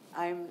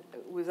I'm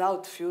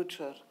without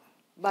future,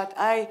 but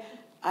I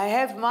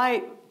have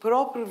my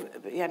proper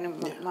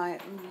يعني my.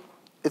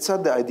 It's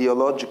not the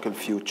ideological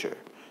future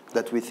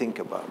that we think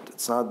about.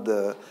 It's not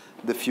the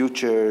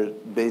future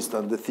based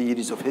on the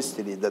theories of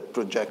history that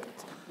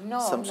project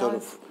some sort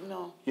of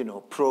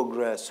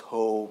progress,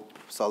 hope,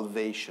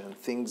 salvation,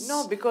 things.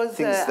 No, because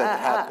things that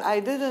happen.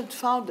 I didn't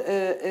found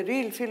a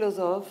real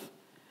philosopher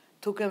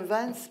to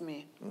convince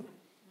me,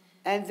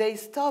 and they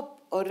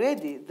stop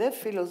already. The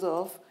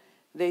philosopher,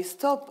 they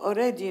stop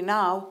already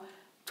now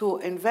to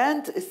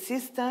invent a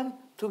system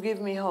to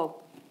give me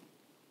hope.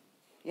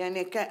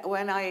 يعني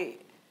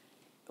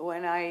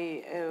when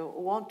I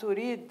want to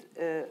read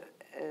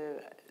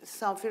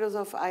some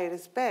philosopher I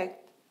respect,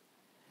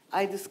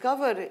 I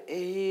discover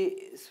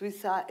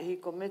he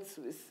commits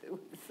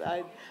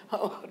suicide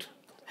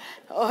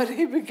or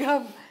he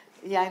become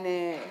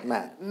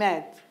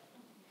mad.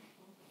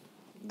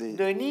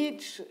 De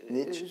Nietzsche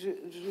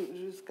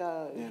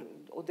jusqu'à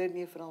au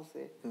dernier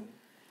français.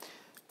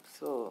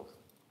 So.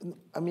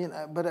 I mean,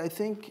 but I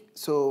think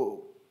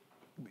so.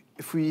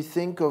 If we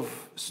think of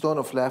Stone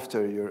of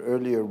Laughter, your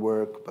earlier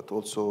work, but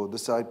also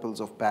Disciples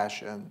of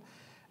Passion,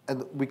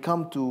 and we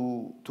come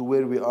to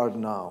where we are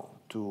now,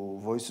 to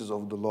Voices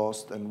of the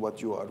Lost and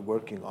what you are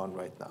working on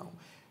right now.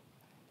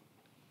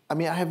 I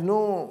mean,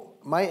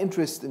 my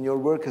interest in your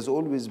work has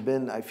always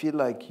been, I feel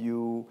like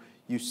you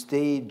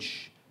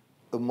stage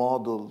a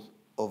model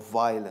of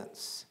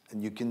violence,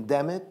 and you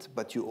condemn it,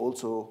 but you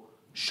also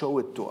show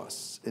it to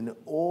us in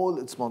all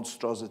its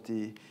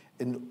monstrosity,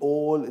 in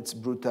all its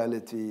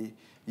brutality.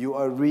 You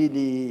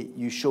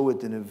show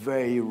it in a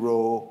very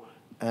raw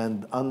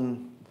and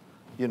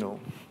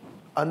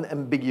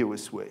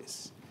unambiguous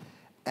ways.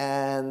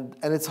 And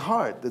it's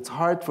hard. It's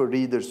hard for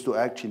readers to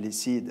actually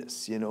see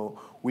this.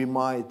 We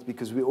might,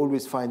 because we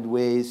always find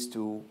ways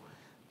to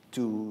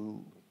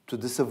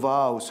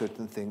disavow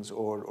certain things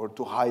or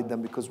to hide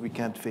them because we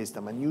can't face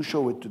them. And you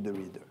show it to the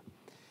reader.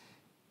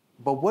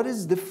 But what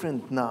is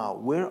different now?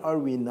 Where are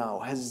we now?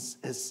 Has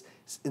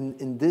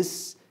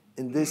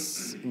in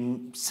this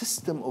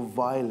system of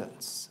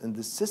violence, in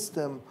the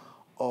system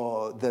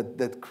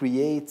that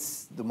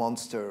creates the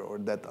monster, or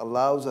that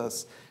allows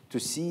us to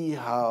see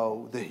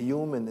how the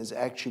human is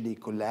actually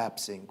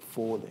collapsing,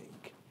 falling.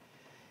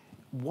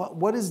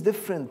 What is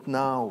different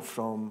now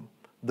from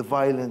the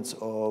violence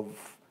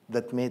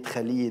that made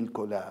Khalil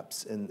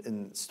collapse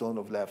in Stone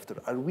of Laughter?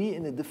 Are we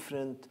in a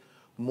different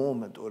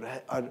moment, or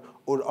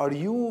are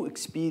you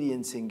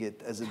experiencing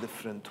it as a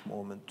different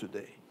moment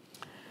today?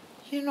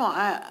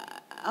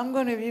 I'm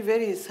going to be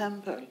very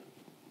simple.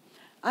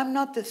 I'm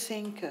not a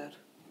thinker.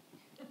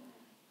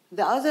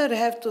 The other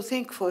have to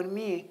think for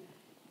me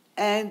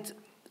and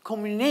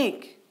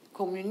communicate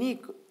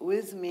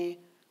with me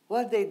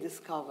what they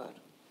discover.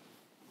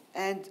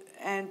 And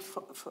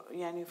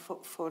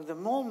for the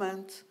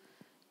moment,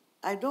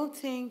 I don't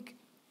think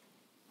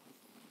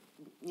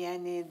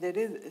there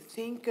is a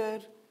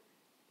thinker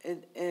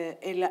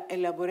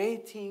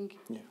elaborating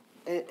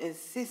a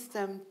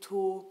system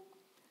to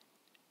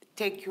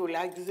take you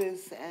like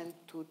this and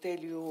to tell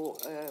you,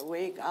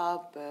 wake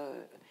up,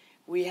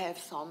 we have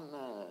some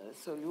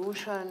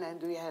solution,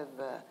 and we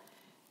have...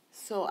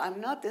 so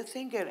I'm not a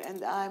thinker,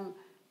 and I'm...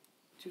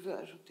 Tu veux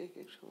ajouter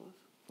quelque chose?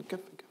 Okay.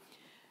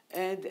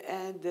 And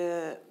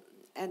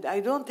I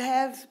don't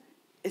have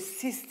a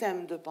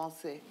system de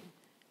pensée.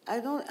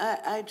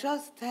 I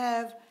just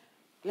have,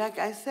 like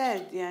I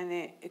said,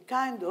 a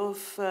kind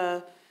of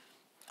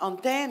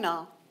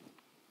antenna,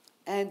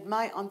 and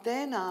my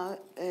antenna,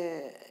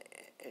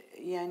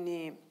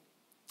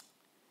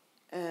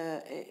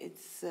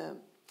 it's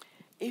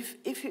if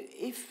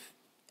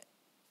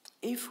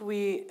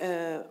we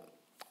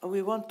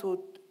want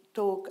to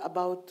talk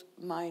about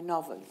my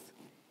novels,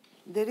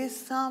 there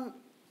is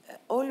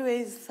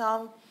always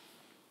some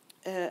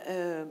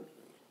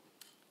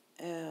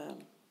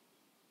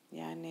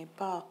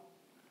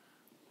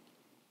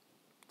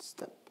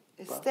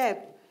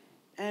step,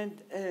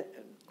 and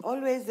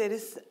always there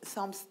is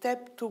some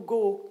step to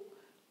go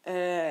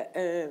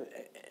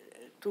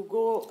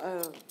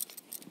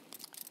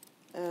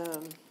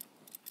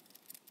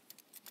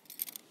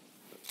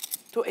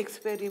to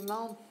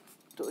experiment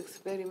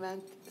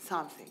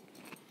something.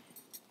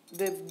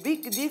 The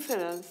big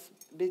difference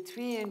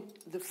between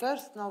the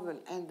first novel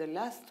and the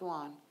last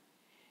one,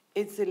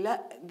 it's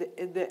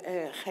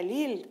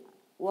Khalil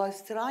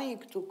was trying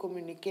to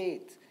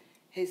communicate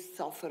his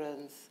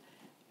sufferance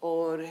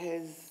or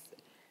his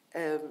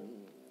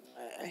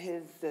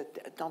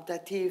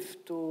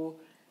tentative to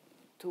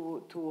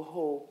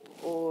hope,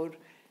 or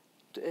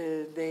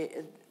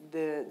the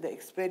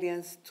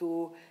experience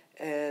to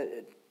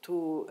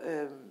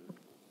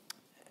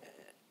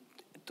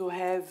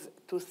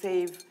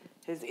save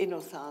his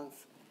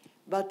innocence.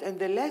 But in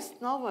the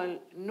last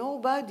novel,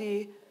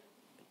 nobody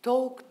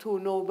talked to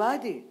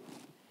nobody,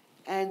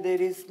 and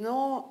there is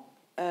no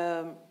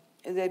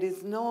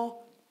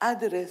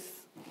address,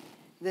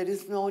 there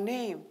is no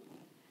name,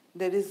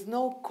 there is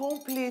no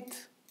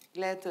complete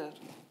letter.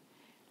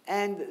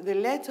 And the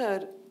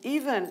letter,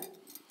 even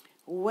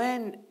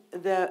when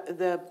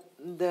the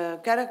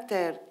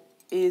character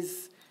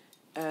is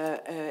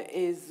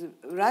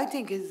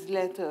writing his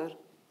letter,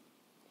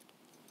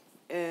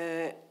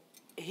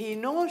 he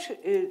knows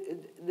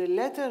the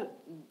letter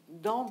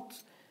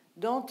don't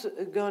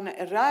gonna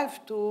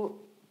arrive to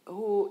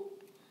who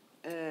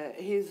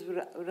he's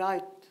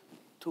right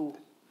to.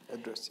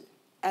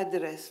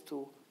 Address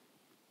to.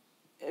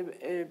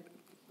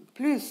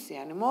 Plus,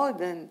 يعني more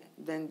than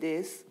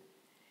this,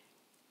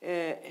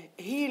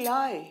 he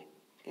lie,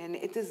 and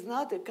it is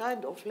not a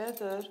kind of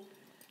letter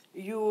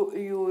you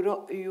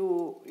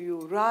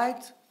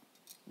write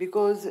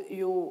because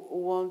you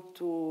want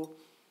to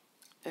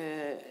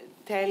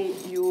tell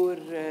your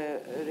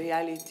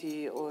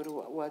reality or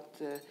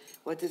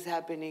what is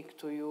happening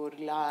to your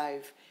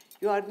life.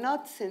 You are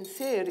not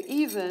sincere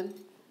even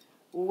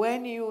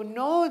when you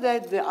know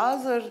that the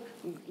other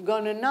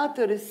gonna not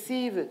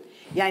receive it.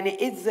 Yani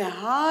it's a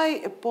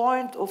high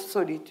point of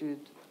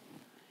solitude.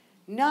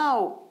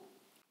 Now,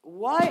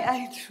 why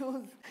I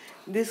choose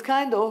this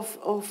kind of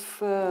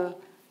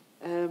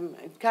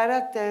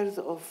characters,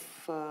 of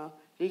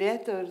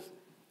letters,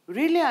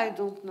 really I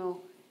don't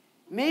know.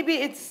 Maybe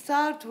it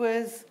starts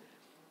with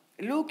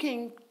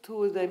looking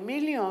to the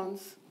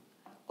millions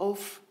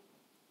of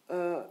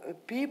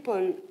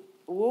people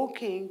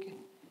walking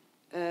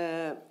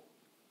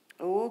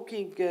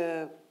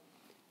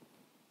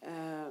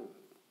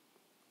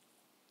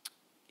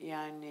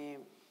يعني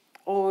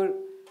or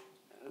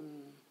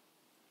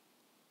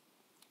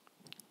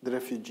the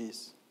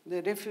refugees.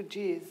 The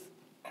refugees,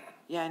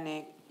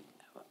 يعني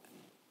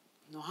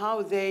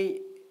how they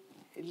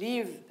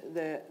leave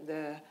the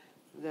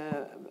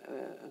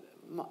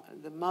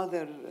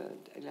mother,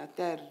 la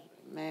terre,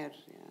 mère,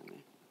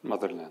 يعني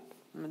Motherland.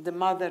 The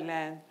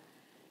motherland.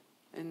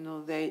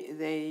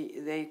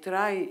 They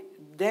try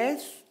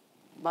death,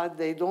 but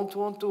they don't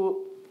want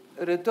to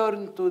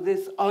return to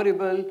this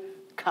horrible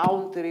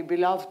country,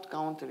 beloved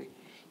country.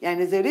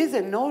 And there is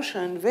a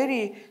notion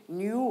very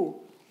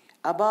new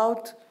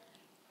about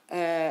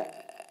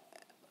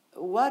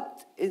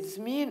what is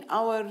mean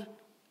our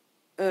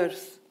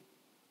earth.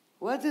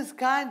 What is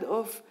kind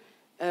of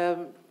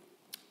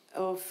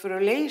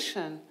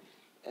relation,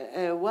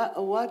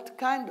 what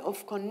kind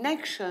of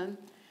connection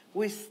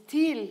we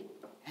still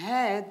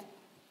have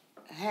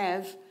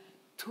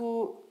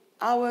to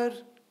our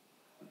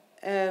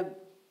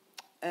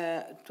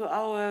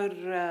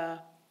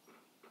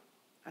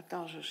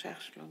attends, je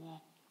cherche le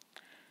mot,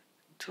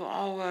 to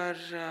our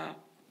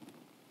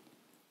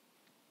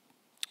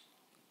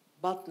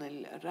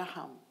بطن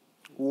الرحم,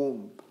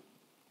 womb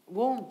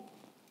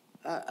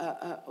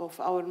of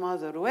our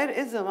mother. Where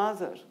is the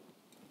mother?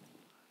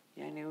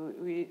 يعني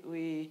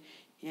we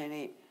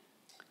يعني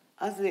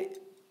قصدي,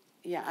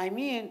 yeah, I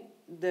mean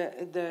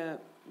the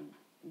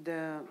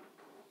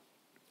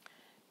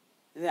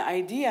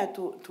idea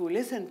to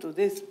listen to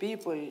these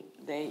people,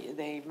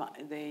 they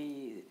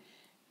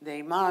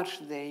march,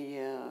 they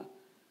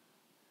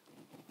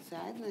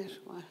ساعدنا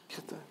شوي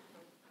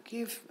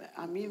كيف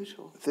عم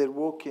يمشوا. They're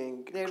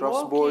walking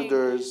across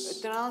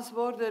borders.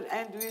 Trans-border,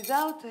 and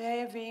without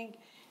having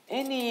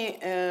any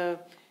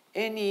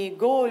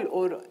goal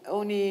or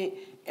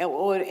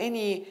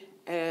any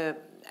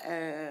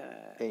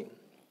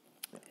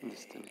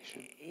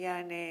Destination.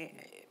 يعني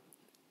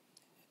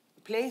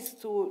place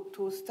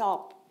to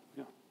stop.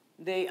 Yeah.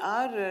 They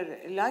are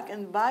like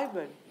in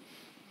Bible.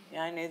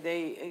 يعني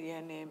they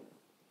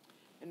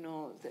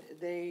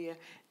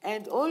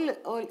and all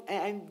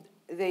and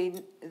they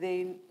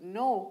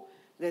know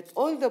that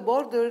all the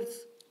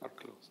borders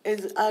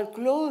are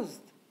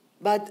closed,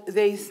 but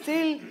they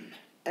still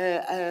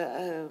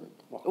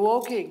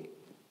walking.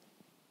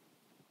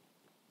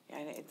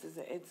 And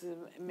it's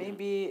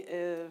maybe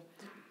a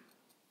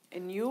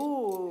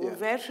new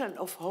version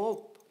of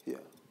hope. Yeah,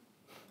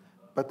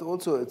 but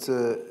also it's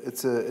a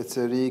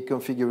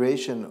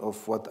reconfiguration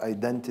of what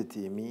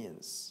identity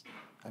means.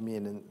 I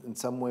mean, in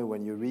some way,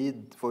 when you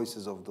read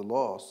Voices of the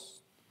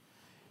Lost,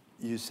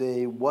 you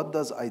say, what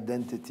does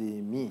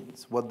identity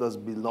means? What does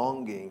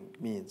belonging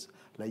means?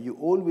 Like, you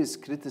always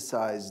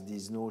criticize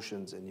these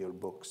notions in your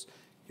books.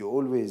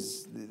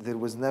 There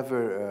was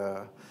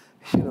never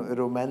a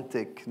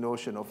romantic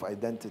notion of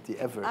identity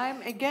ever.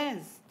 I'm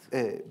against.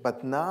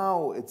 But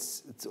now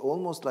it's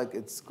almost like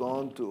it's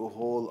gone to a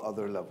whole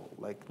other level.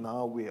 Like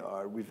now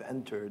we've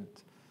entered.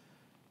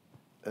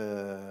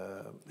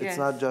 It's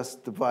not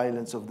just the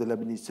violence of the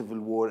Lebanese civil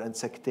war and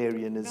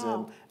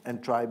sectarianism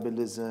and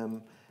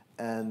tribalism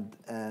and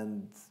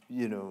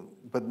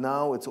but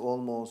now it's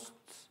almost.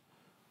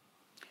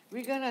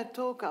 We're gonna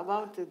talk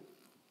about it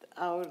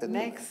our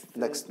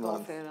next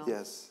month.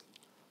 Yes.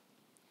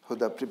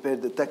 Hoda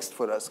prepared the text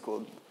for us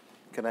called.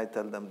 Can I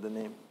tell them the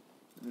name?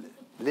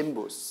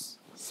 limbus.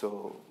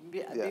 So,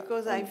 yeah.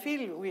 Because I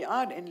feel we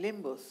are in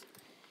limbus.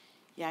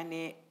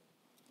 يعني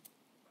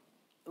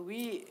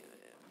we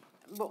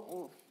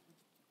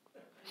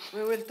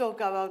will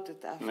talk about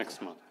it after.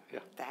 Next month, yeah.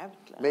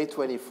 تعبت. May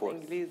 24th.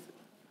 إنجليزي.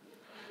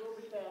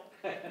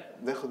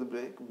 ناخد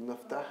بريك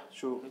ونفتح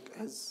شو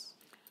عز.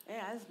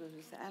 إيه عز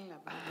بسألنا.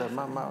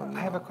 I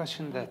have a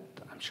question that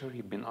I'm sure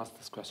you've been asked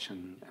this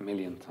question a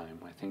million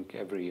times. I think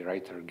every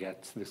writer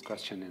gets this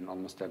question in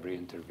almost every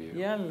interview.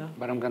 يلا.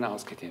 But I'm going to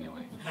ask it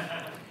anyway.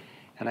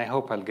 And I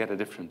hope I'll get a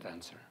different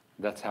answer.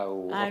 That's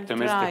how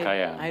optimistic I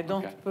am. I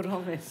don't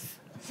promise.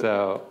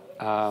 So,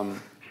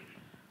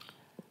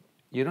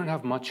 you don't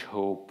have much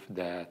hope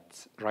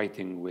that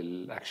writing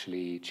will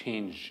actually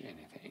change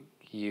anything.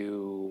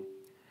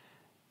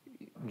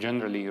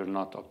 Generally, you're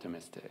not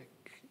optimistic.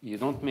 You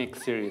don't make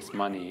serious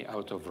money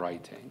out of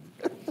writing.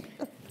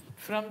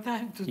 From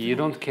time to time. You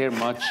don't care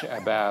much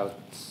about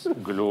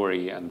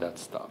glory and that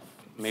stuff.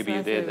 Maybe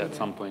you did at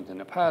some point in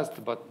the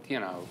past, but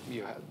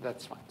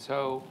that's fine.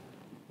 So,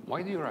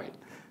 why do you write?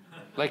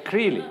 Like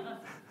really?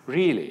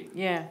 Really?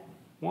 Yeah.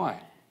 Why?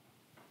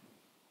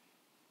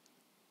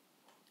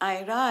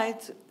 I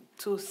write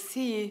to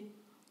see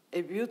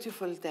a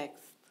beautiful text.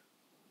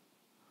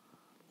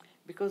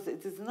 Because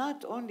it is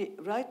not only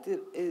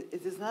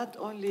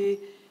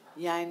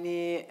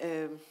يعني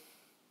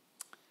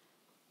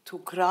to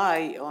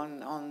cry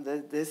on the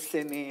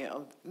destiny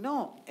of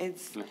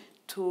it's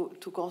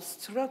to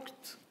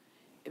construct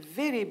a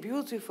very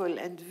beautiful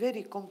and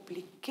very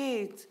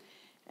complicated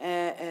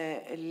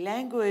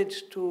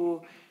language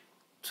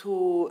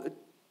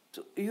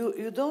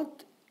you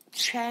don't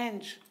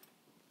change.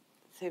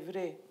 C'est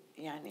vrai.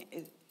 يعني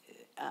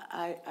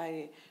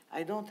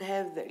I don't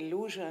have the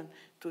illusion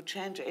to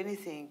change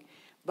anything,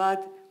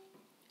 but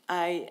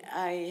I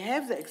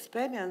have the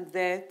experience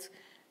that,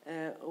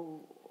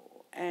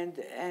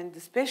 and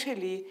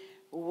especially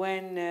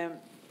when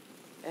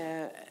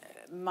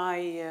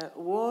my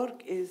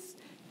work is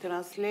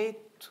translated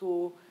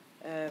to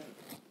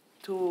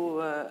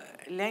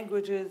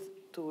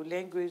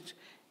language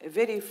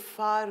very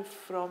far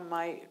from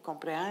my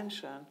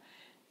comprehension.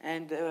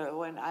 And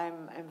when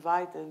I'm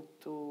invited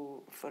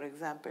to, for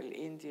example,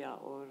 India,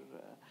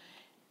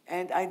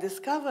 and I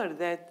discover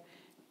that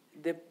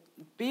the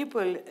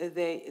people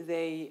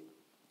they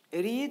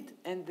read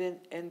and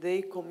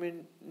they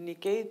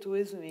communicate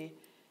with me,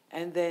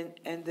 and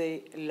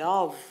they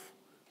love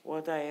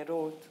what I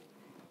wrote,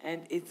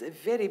 and it's a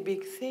very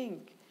big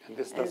thing. And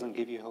this doesn't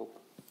give you hope.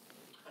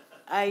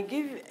 I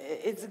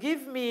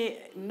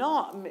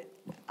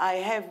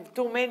have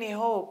too many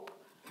hope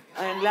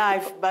in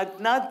life,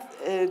 but not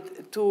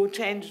to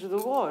change the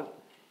world.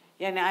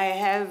 And I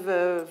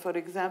have, for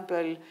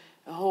example,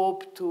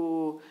 hope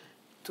to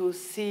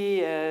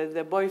see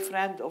the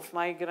boyfriend of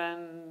my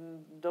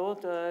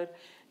granddaughter,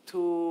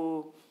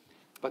 to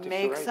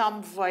make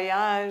some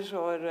voyage,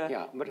 or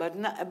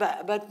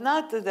but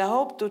not the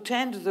hope to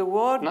change the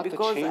world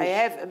because I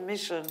have a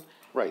mission.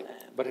 Right,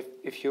 but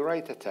if you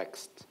write a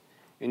text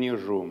in your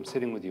room,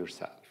 sitting with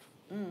yourself,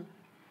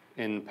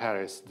 in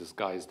Paris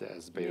disguised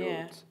as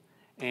Beirut,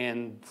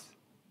 and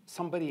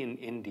somebody in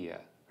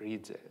India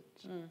reads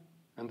it,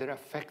 and they're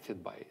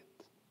affected by it.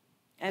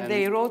 And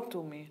they wrote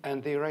to me.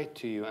 And they write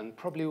to you, and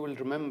probably will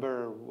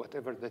remember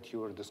whatever that you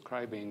were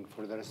describing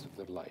for the rest of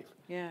their life.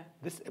 Yeah.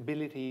 This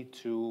ability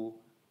to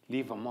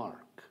leave a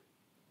mark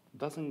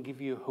doesn't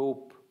give you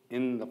hope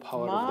in the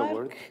power of the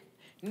word?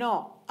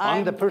 No.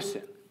 On the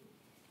person?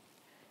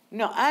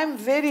 No, I'm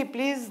very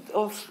pleased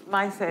of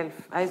myself.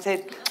 I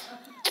said,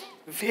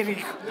 very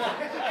good.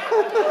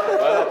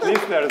 Well, at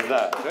least there's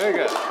that. Very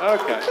good.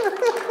 Okay.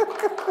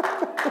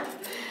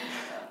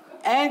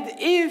 And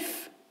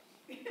if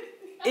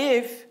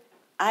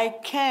I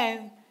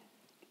can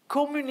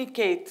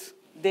communicate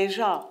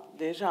déjà,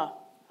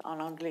 en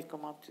anglais,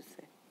 comment tu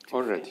sais?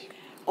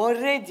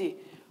 Already,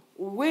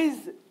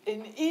 with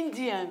an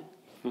Indian,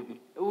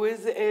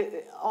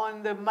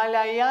 on the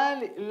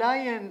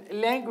Malayalam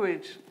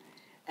language,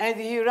 and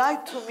he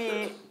write to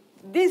me,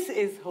 this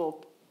is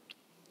hope.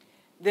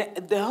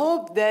 The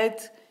hope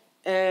that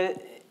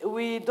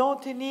we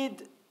don't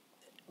need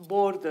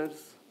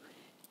borders,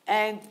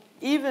 and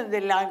even the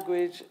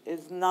language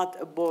is not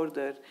a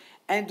border.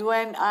 And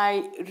when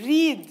I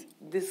read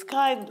this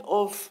kind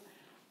of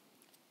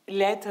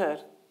letter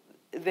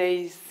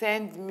they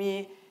send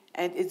me,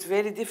 and it's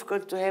very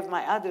difficult to have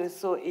my address,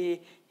 so he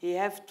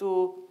have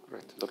to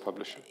write to the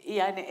publisher.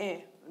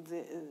 يعني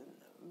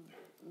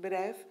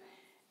brief,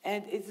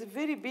 and it's a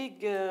very big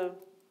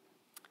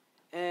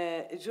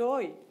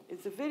joy.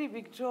 It's a very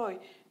big joy,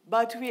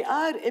 but we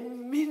are a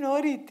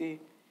minority.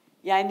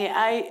 يعني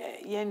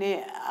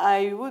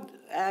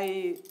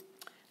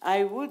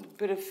I would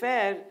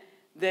prefer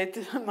that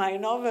my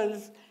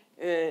novels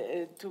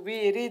to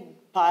be read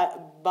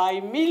by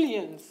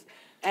millions,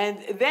 and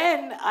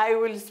then I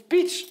will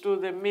speak to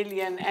the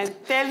million and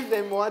tell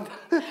them what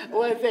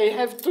they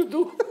have to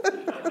do.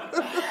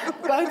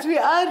 But we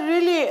are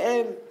really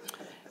a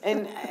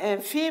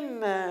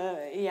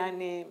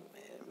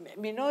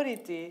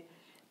minority,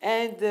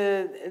 and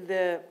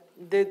the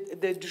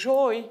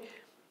joy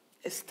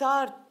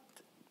start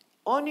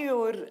on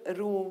your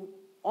room,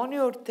 on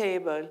your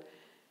table,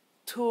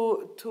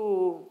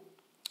 to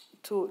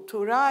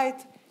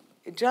write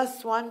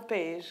just one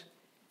page,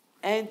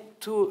 and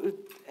to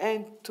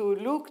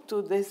look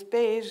to this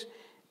page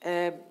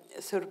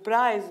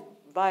surprised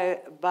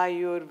by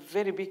your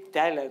very big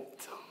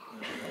talent.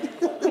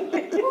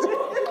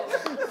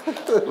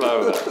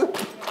 Love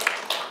that.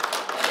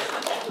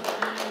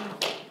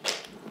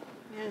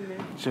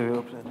 Shall we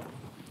open it?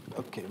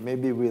 Okay,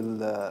 maybe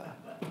we'll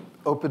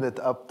open it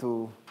up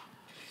to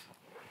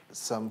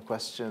some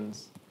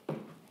questions.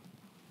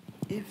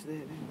 If there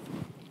is.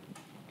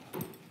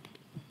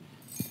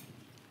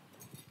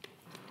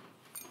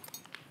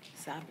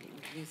 صعب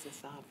الإنجليزي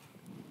صعب.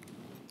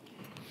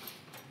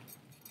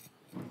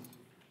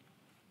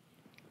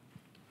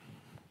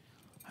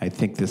 I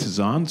think this is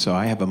on, so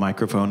I have a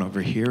microphone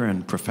over here,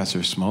 and Professor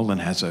Smolin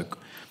has a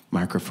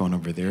microphone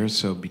over there.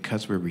 So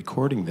because we're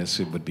recording this,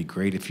 it would be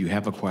great if you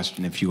have a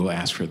question, if you will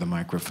ask for the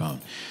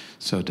microphone.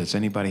 So does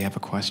anybody have a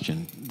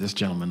question? This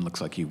gentleman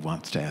looks like he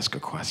wants to ask a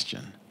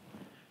question.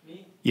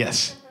 Me?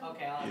 Yes.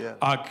 Okay.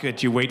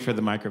 Could you wait for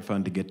the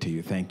microphone to get to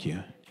you? Thank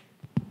you.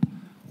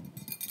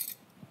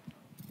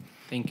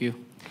 Thank you.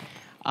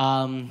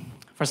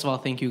 First of all,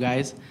 thank you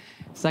guys.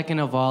 Second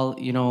of all,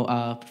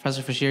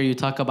 Professor Fishere, you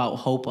talk about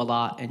hope a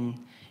lot, and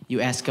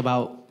you ask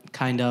about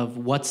kind of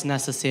what's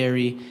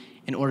necessary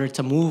in order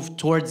to move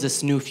towards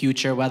this new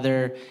future,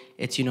 whether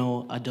it's,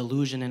 a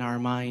delusion in our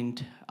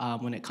mind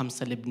when it comes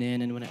to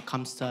Lebanon and when it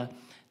comes to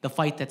the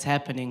fight that's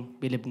happening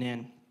in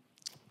Lebanon.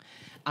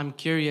 I'm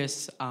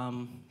curious,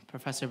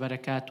 Professor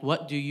Barakat,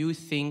 what do you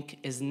think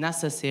is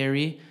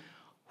necessary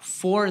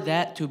for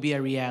that to be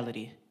a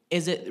reality?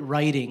 Is it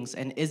writings?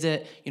 And is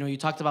it, you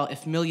talked about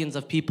if millions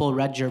of people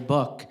read your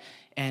book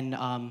and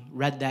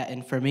read that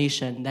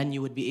information, then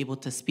you would be able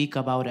to speak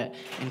about it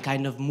and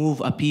kind of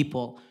move a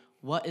people.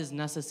 What is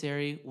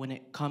necessary when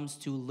it comes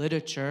to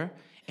literature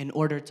in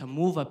order to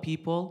move a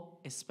people,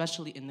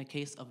 especially in the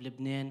case of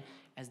Lebanon,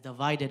 as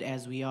divided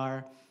as we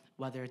are,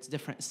 whether it's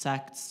different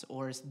sects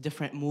or it's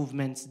different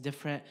movements,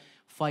 different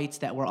fights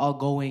that we're all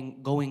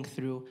going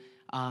through.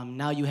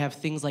 Now you have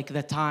things like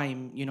the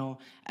time,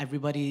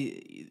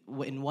 everybody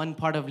in one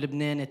part of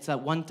Lebanon, it's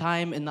at one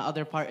time, in the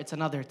other part, it's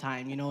another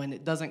time, and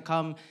it doesn't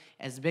come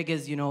as big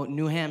as,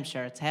 New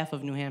Hampshire. It's half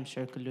of New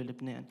Hampshire, kullu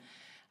Lebanon.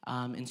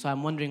 And so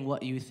I'm wondering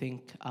what you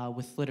think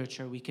with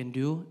literature we can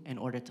do in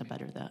order to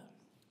better that.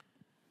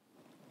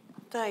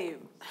 طيب.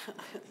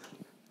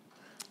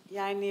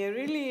 يعني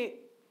really,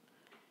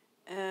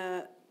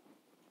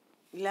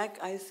 like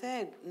I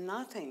said,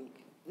 nothing.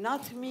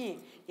 Not me.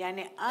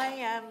 Yani I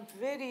am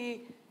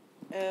very,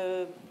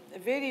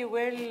 very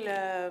well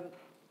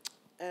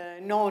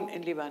known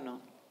in Lebanon,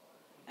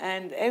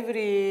 and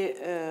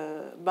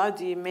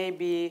everybody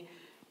maybe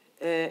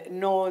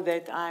know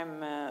that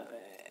I'm a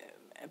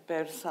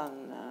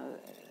person,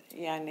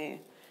 yani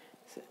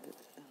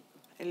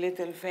a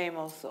little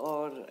famous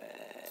or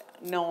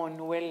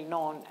known, well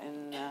known,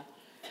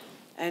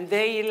 and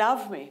they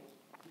love me.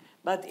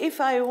 But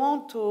if I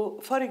want to,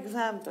 for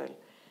example,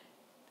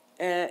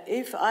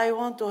 if I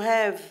want to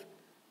have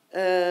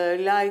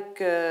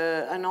like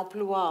an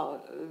emploi,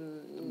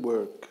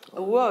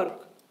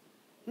 work,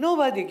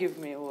 nobody give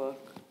me work.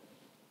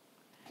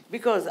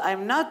 Because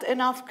I'm not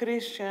enough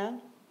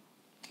Christian.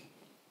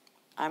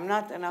 I'm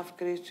not enough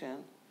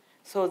Christian.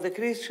 So the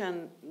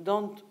Christian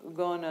don't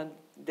gonna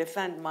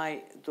defend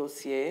my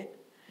dossier.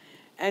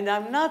 And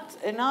I'm not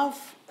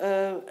enough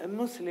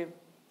Muslim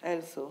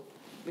also.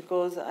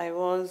 Because I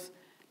was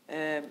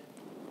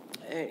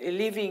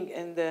living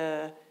in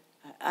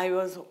I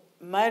was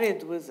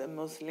married with a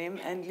Muslim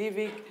and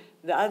living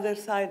the other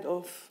side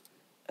of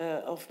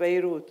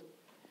Beirut.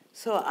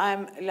 So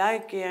I'm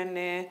like,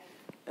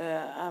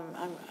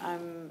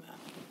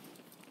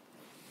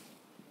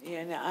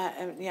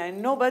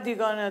 nobody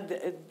gonna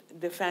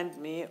defend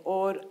me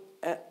or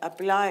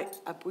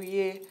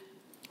appuyer,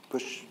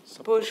 push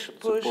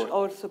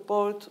or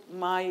support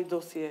my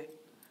dossier.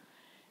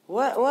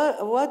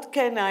 What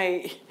can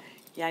I,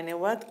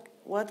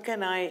 what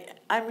can I?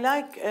 I'm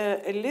like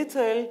a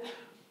little.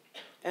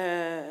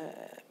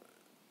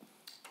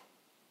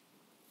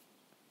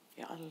 يا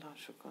الله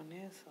شو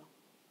كنيسة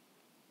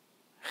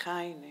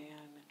خاينة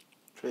يعني.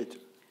 Traitor.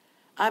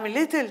 I'm a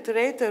little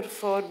traitor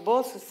for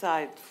both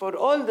sides, for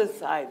all the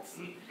sides.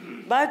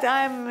 But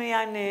I'm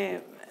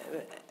يعني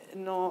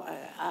no,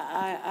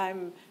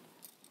 I'm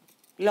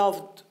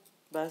loved,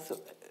 but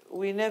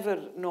we never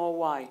know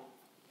why.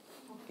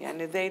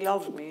 يعني they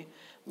love me,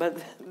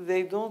 but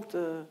they don't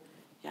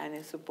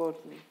يعني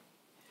support me.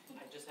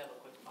 I just have a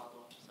quick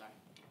follow-up, sorry.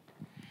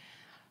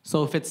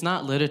 So if it's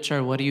not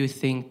literature, what do you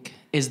think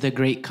is the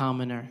great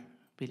commoner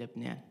in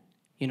Lebanon?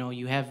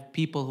 You have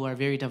people who are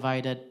very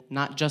divided,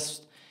 not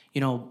just,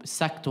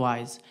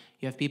 sect-wise.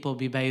 You have people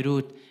in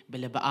Beirut,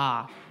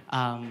 Bilba'a,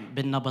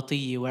 bin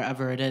Nabatiya,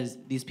 wherever it is.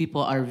 These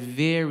people are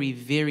very,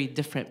 very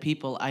different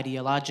people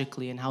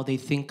ideologically and how they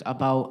think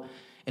about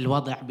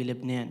al-wada' bi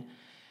Lebanon.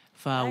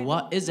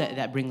 What is it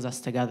that brings us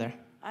together?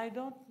 I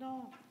don't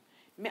know.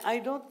 I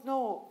don't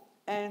know.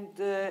 And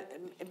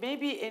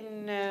maybe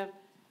in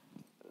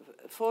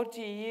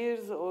 40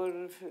 years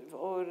or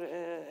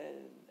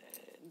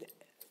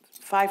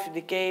 5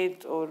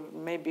 decades or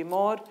maybe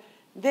more,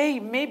 they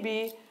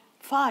maybe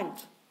find.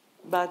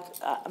 But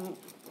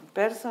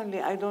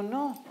personally, I don't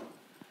know.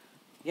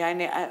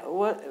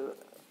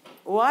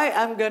 Why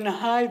I'm going to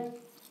hide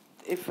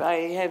if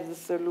I have the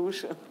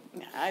solution?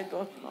 I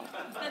don't know.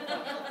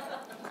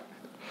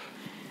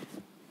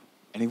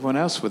 Anyone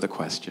else with a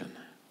question?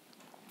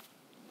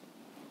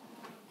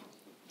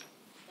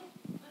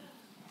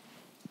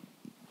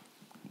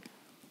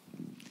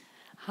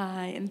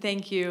 Hi, and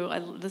thank you.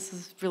 This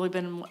has really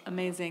been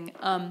amazing.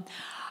 I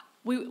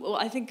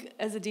think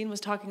Ezzedine was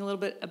talking a little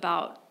bit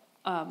about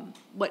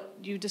what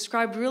you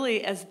described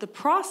really as the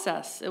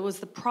process. It was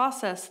the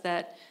process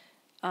that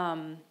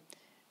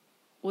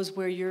was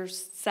where your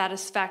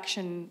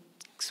satisfaction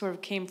sort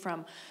of came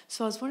from.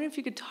 So I was wondering if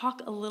you could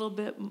talk a little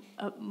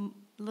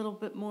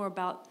bit more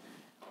about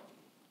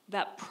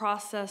that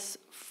process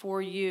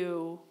for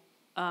you.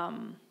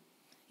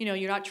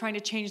 You're not trying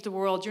to change the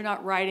world. You're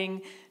not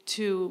writing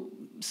to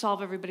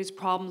solve everybody's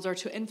problems or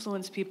to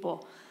influence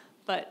people,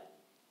 but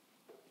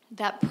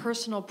that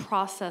personal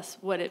process,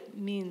 what it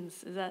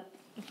means, is that,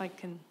 if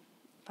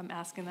I'm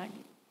asking that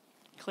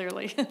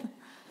clearly.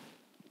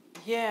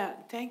 Yeah,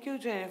 thank you,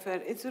 Jennifer.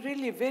 It's a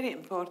really very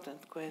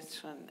important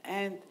question,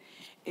 and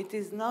it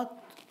is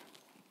not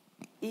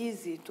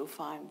easy to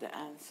find the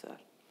answer.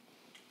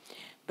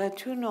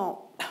 But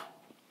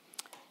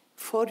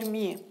for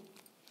me,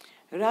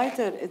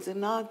 writer is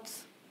not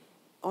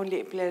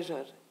only a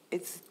pleasure.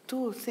 It's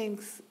two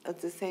things at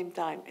the same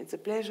time. It's a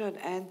pleasure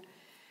and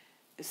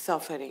a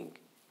suffering,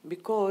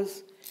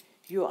 because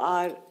you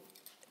are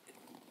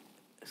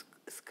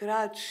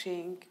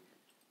scratching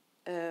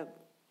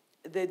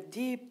the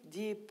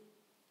deep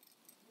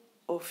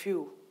of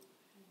you.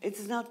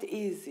 It's not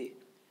easy.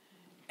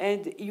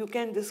 And you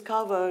can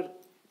discover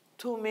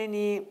too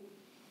many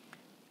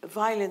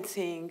violent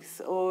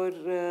things or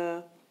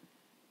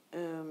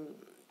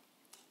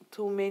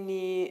too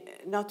many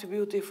not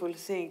beautiful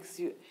things.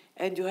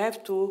 And you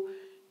have to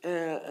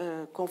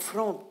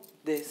confront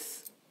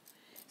this.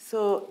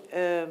 So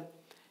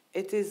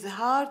it is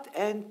hard,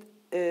 and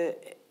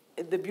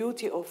the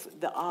beauty of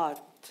the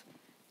art,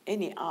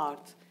 any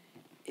art,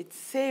 it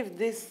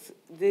saves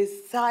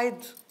this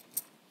side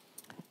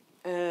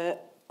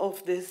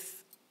of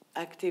this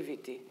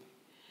activity.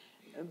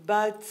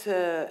 But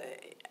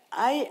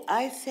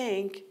I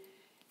think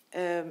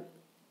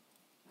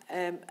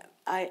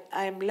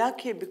I'm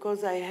lucky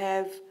because I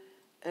have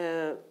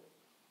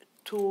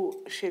 2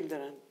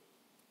 children.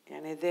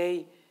 And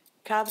they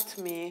kept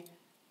me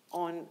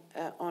on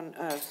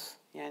earth.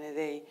 And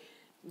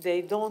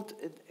they don't,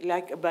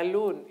 like a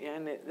balloon,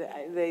 and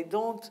they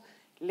don't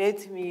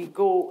let me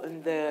go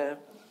in the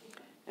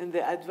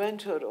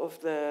adventure of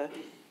the,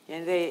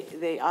 and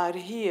they are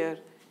here.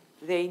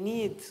 They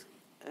need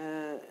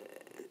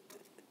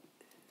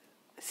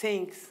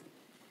things,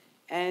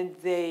 and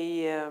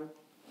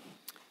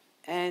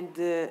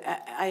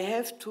I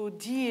have to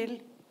deal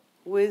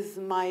with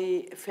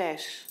my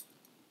flesh,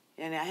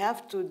 and I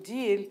have to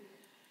deal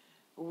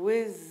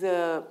with.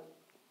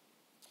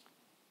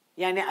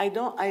 I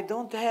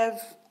don't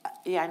have.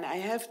 I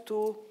have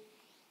to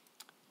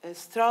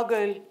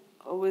struggle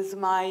with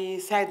my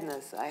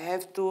sadness. I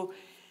have to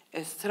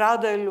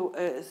struggle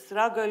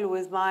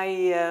with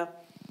my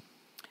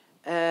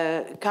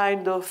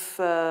kind of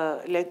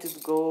let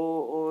it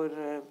go, or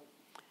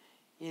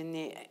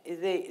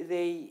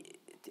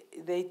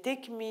they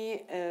take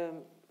me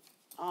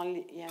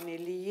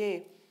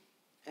lié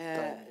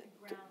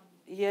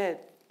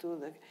to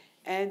the,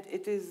 and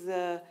it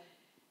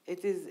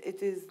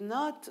is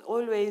not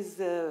always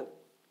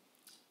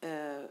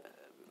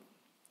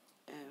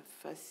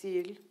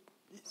facile,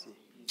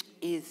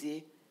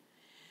 easy,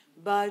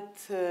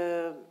 but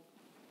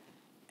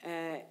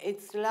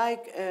it's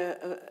like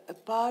a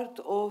part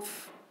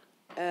of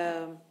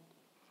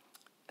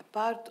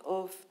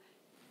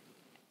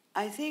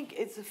I think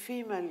it's a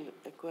female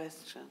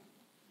question,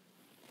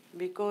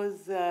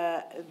 because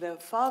the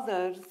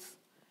fathers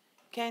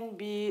can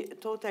be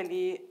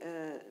totally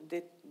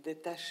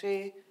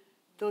détaché,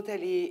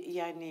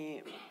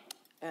 totally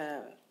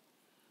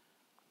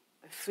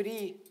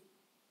free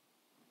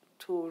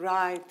to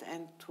write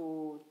and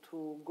to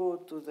go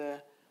to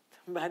the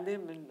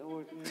بعدين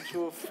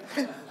نشوف.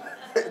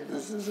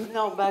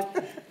 No, but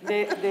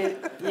let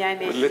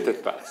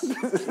it pass.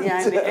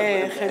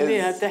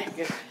 خليها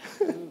تحكي.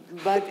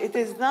 But it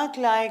is not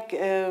like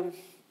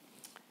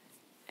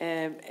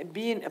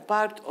being a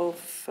part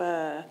of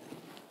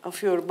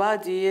your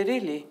body,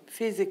 really,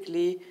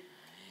 physically,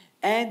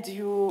 and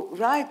you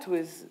write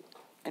with,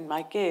 in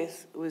my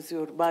case, with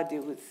your body.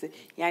 With,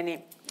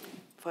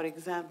 for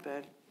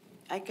example,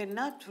 I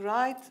cannot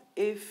write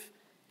if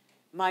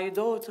my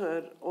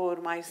daughter or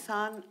my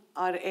son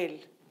are ill.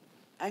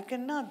 I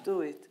cannot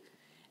do it,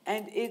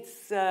 and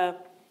it's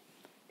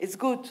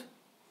good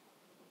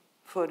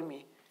for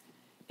me.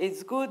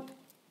 it's good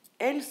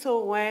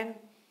also when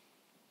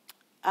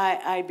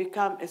I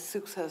become a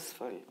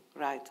successful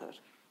writer.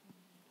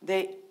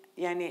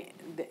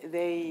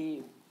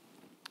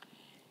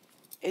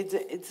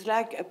 It's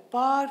like a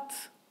part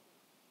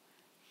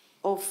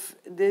of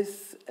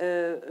this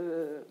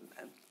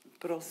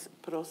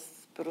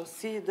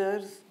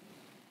procedures.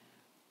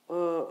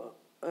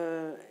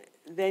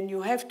 Then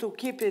you have to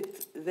keep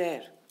it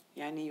there.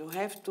 You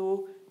have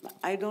to.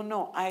 I don't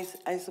know.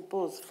 I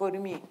suppose for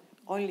me,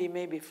 only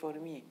maybe for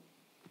me.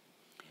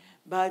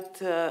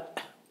 But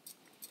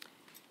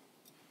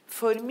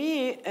for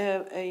me,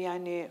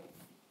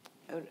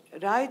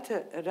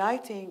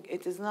 writing,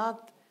 it is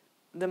not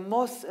the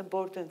most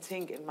important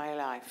thing in my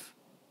life.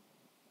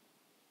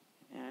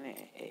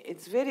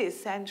 It's very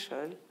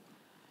essential,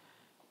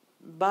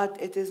 but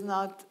it is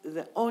not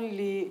the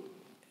only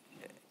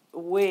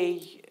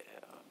way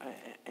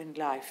in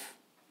life.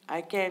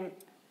 I can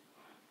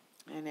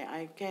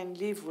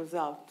live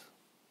without.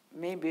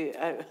 Maybe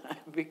I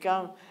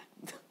become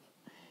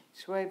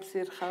شوي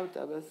بصير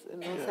خوتة بس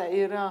إنه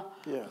سائرة.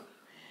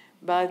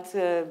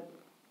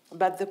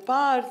 But the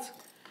part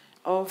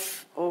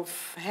of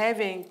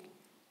having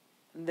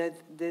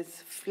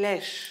this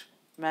flesh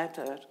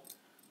matter,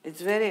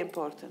 it's very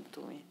important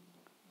to me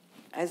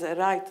as a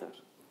writer.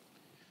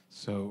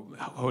 So,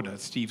 Hoda,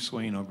 Steve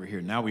Swain over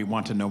here. Now we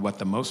want to know what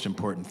the most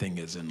important thing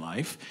is in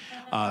life,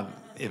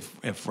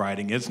 if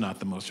writing is not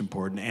the most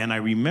important. And I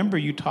remember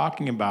you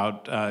talking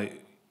about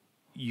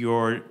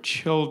your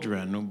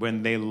children,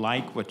 when they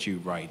like what you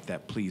write,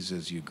 that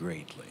pleases you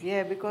greatly.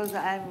 Yeah, because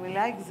I'm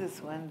like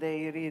this when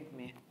they read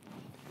me.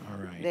 All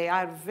right. They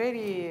are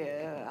very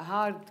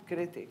hard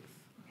critics.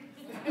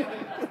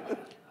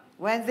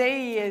 When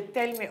they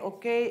tell me,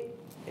 okay,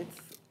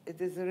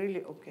 it is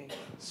really okay.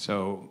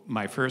 So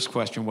my first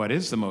question, what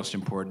is the most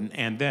important?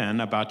 And then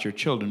about your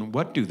children,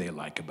 what do they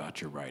like about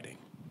your writing?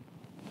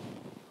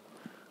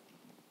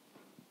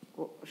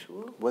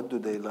 What do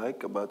they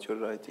like about your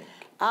writing?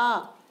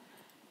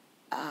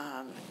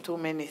 Too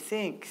many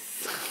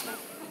things.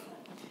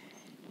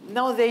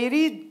 No, they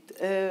read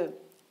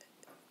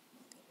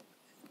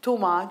too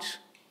much.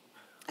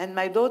 And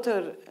my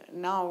daughter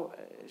now,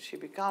 she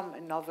become a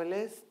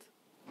novelist.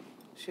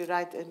 She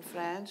writes in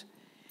French.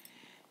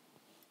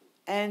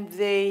 And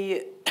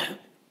they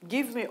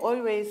give me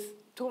always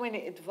too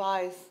many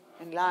advice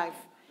in life.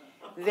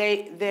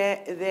 They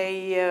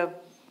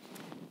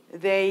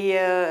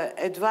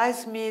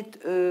advise me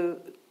to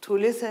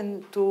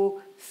listen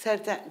to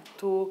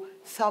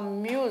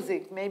some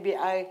music maybe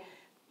I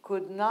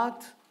could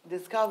not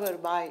discover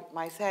by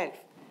myself,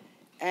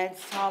 and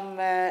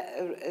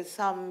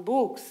some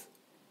books,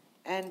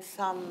 and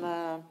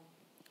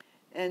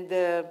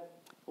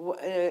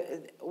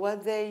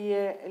what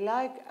they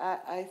like.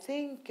 I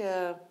think,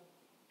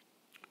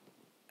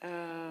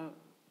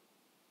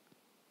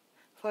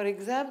 for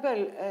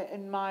example,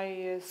 in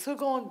my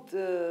second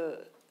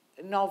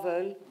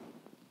novel,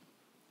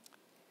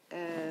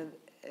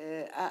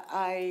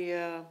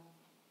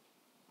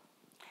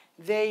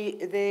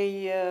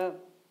 they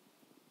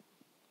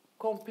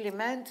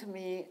compliment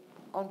me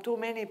on too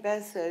many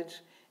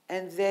passages,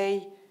 and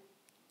they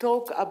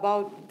talk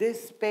about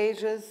these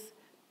pages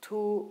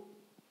to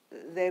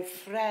their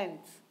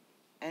friends,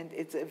 and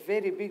it's a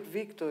very big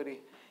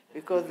victory,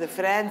 because the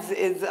friends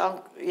is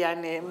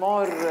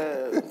more.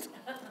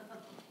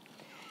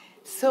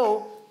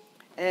 So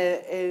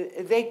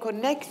they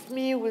connect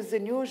me with the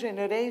new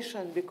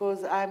generation,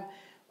 because I'm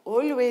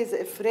always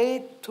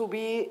afraid to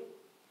be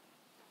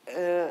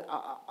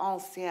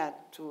ancien,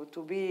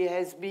 to be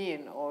has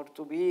been, or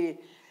to be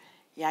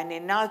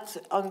not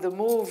on the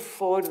move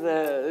for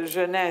the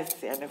jeunesse,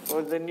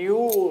 for the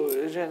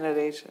new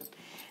generation.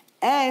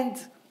 And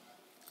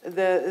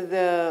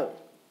the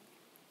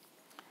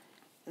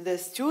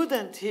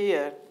student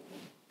here,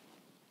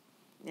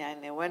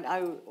 when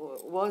I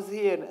was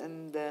here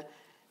and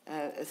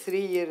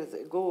 3 years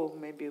ago,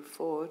 maybe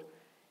 4,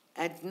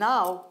 and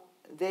now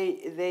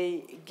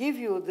they give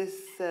you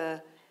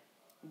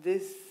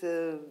this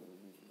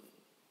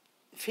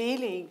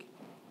feeling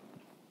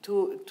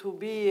to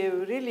be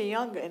really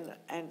young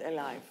and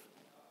alive.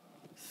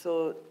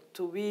 So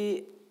to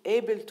be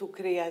able to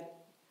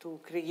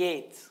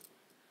create,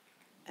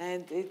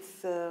 and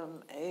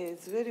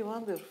it's very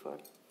wonderful.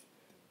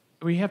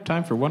 We have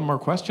time for one more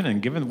question,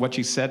 and given what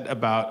you said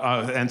about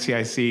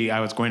NCIC, I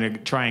was going to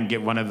try and get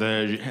one of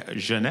the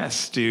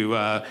jeunesse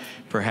to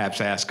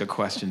perhaps ask a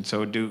question.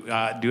 So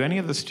do any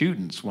of the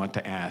students want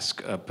to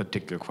ask a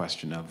particular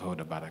question of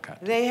Hoda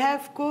Barakat? They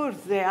have course.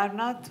 They are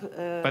not...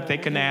 but they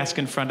can ask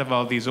in front of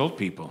all these old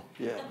people.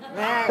 Yeah.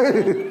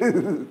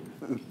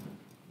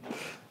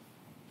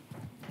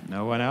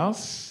 No one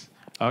else?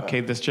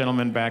 Okay, this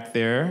gentleman back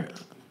there.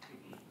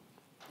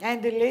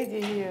 And the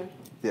lady here.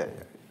 Yeah.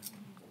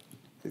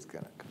 He's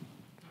gonna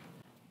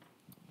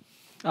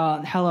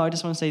come. Hello, I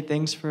just want to say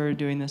thanks for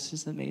doing this.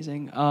 This is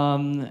amazing.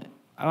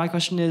 My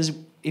question is,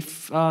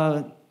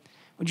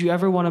 would you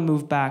ever want to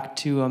move back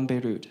to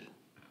Beirut?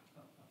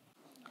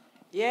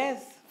 Yes,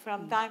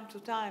 from time to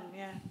time,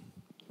 yeah.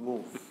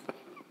 Move.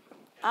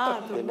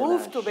 To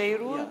move to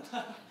Beirut?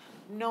 Yeah.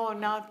 No,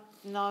 not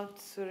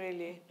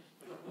really.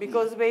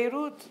 Because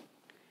Beirut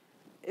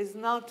is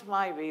not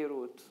my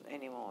Beirut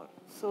anymore.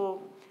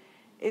 So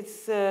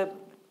it's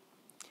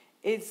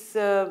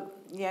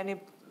yani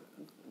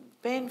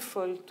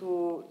painful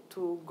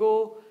to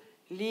go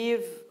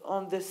live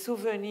on the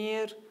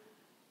souvenir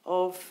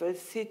of a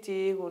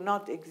city who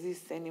not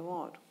exist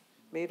anymore.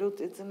 Beirut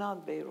is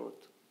not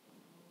Beirut.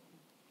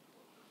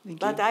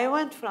 But I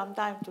went from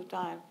time to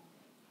time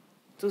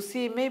to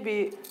see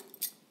maybe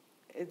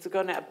it's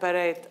going to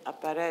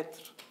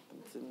apparaître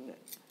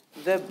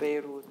the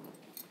Beirut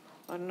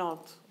or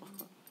not.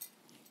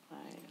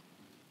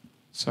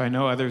 So I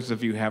know others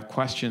of you have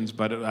questions,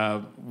 but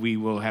we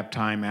will have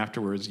time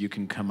afterwards. You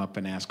can come up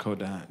and ask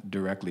Hoda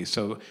directly.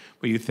 So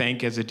will you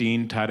thank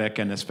Ezzedine, Tarek,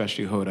 and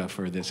especially Hoda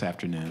for this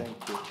afternoon?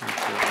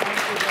 Thank you.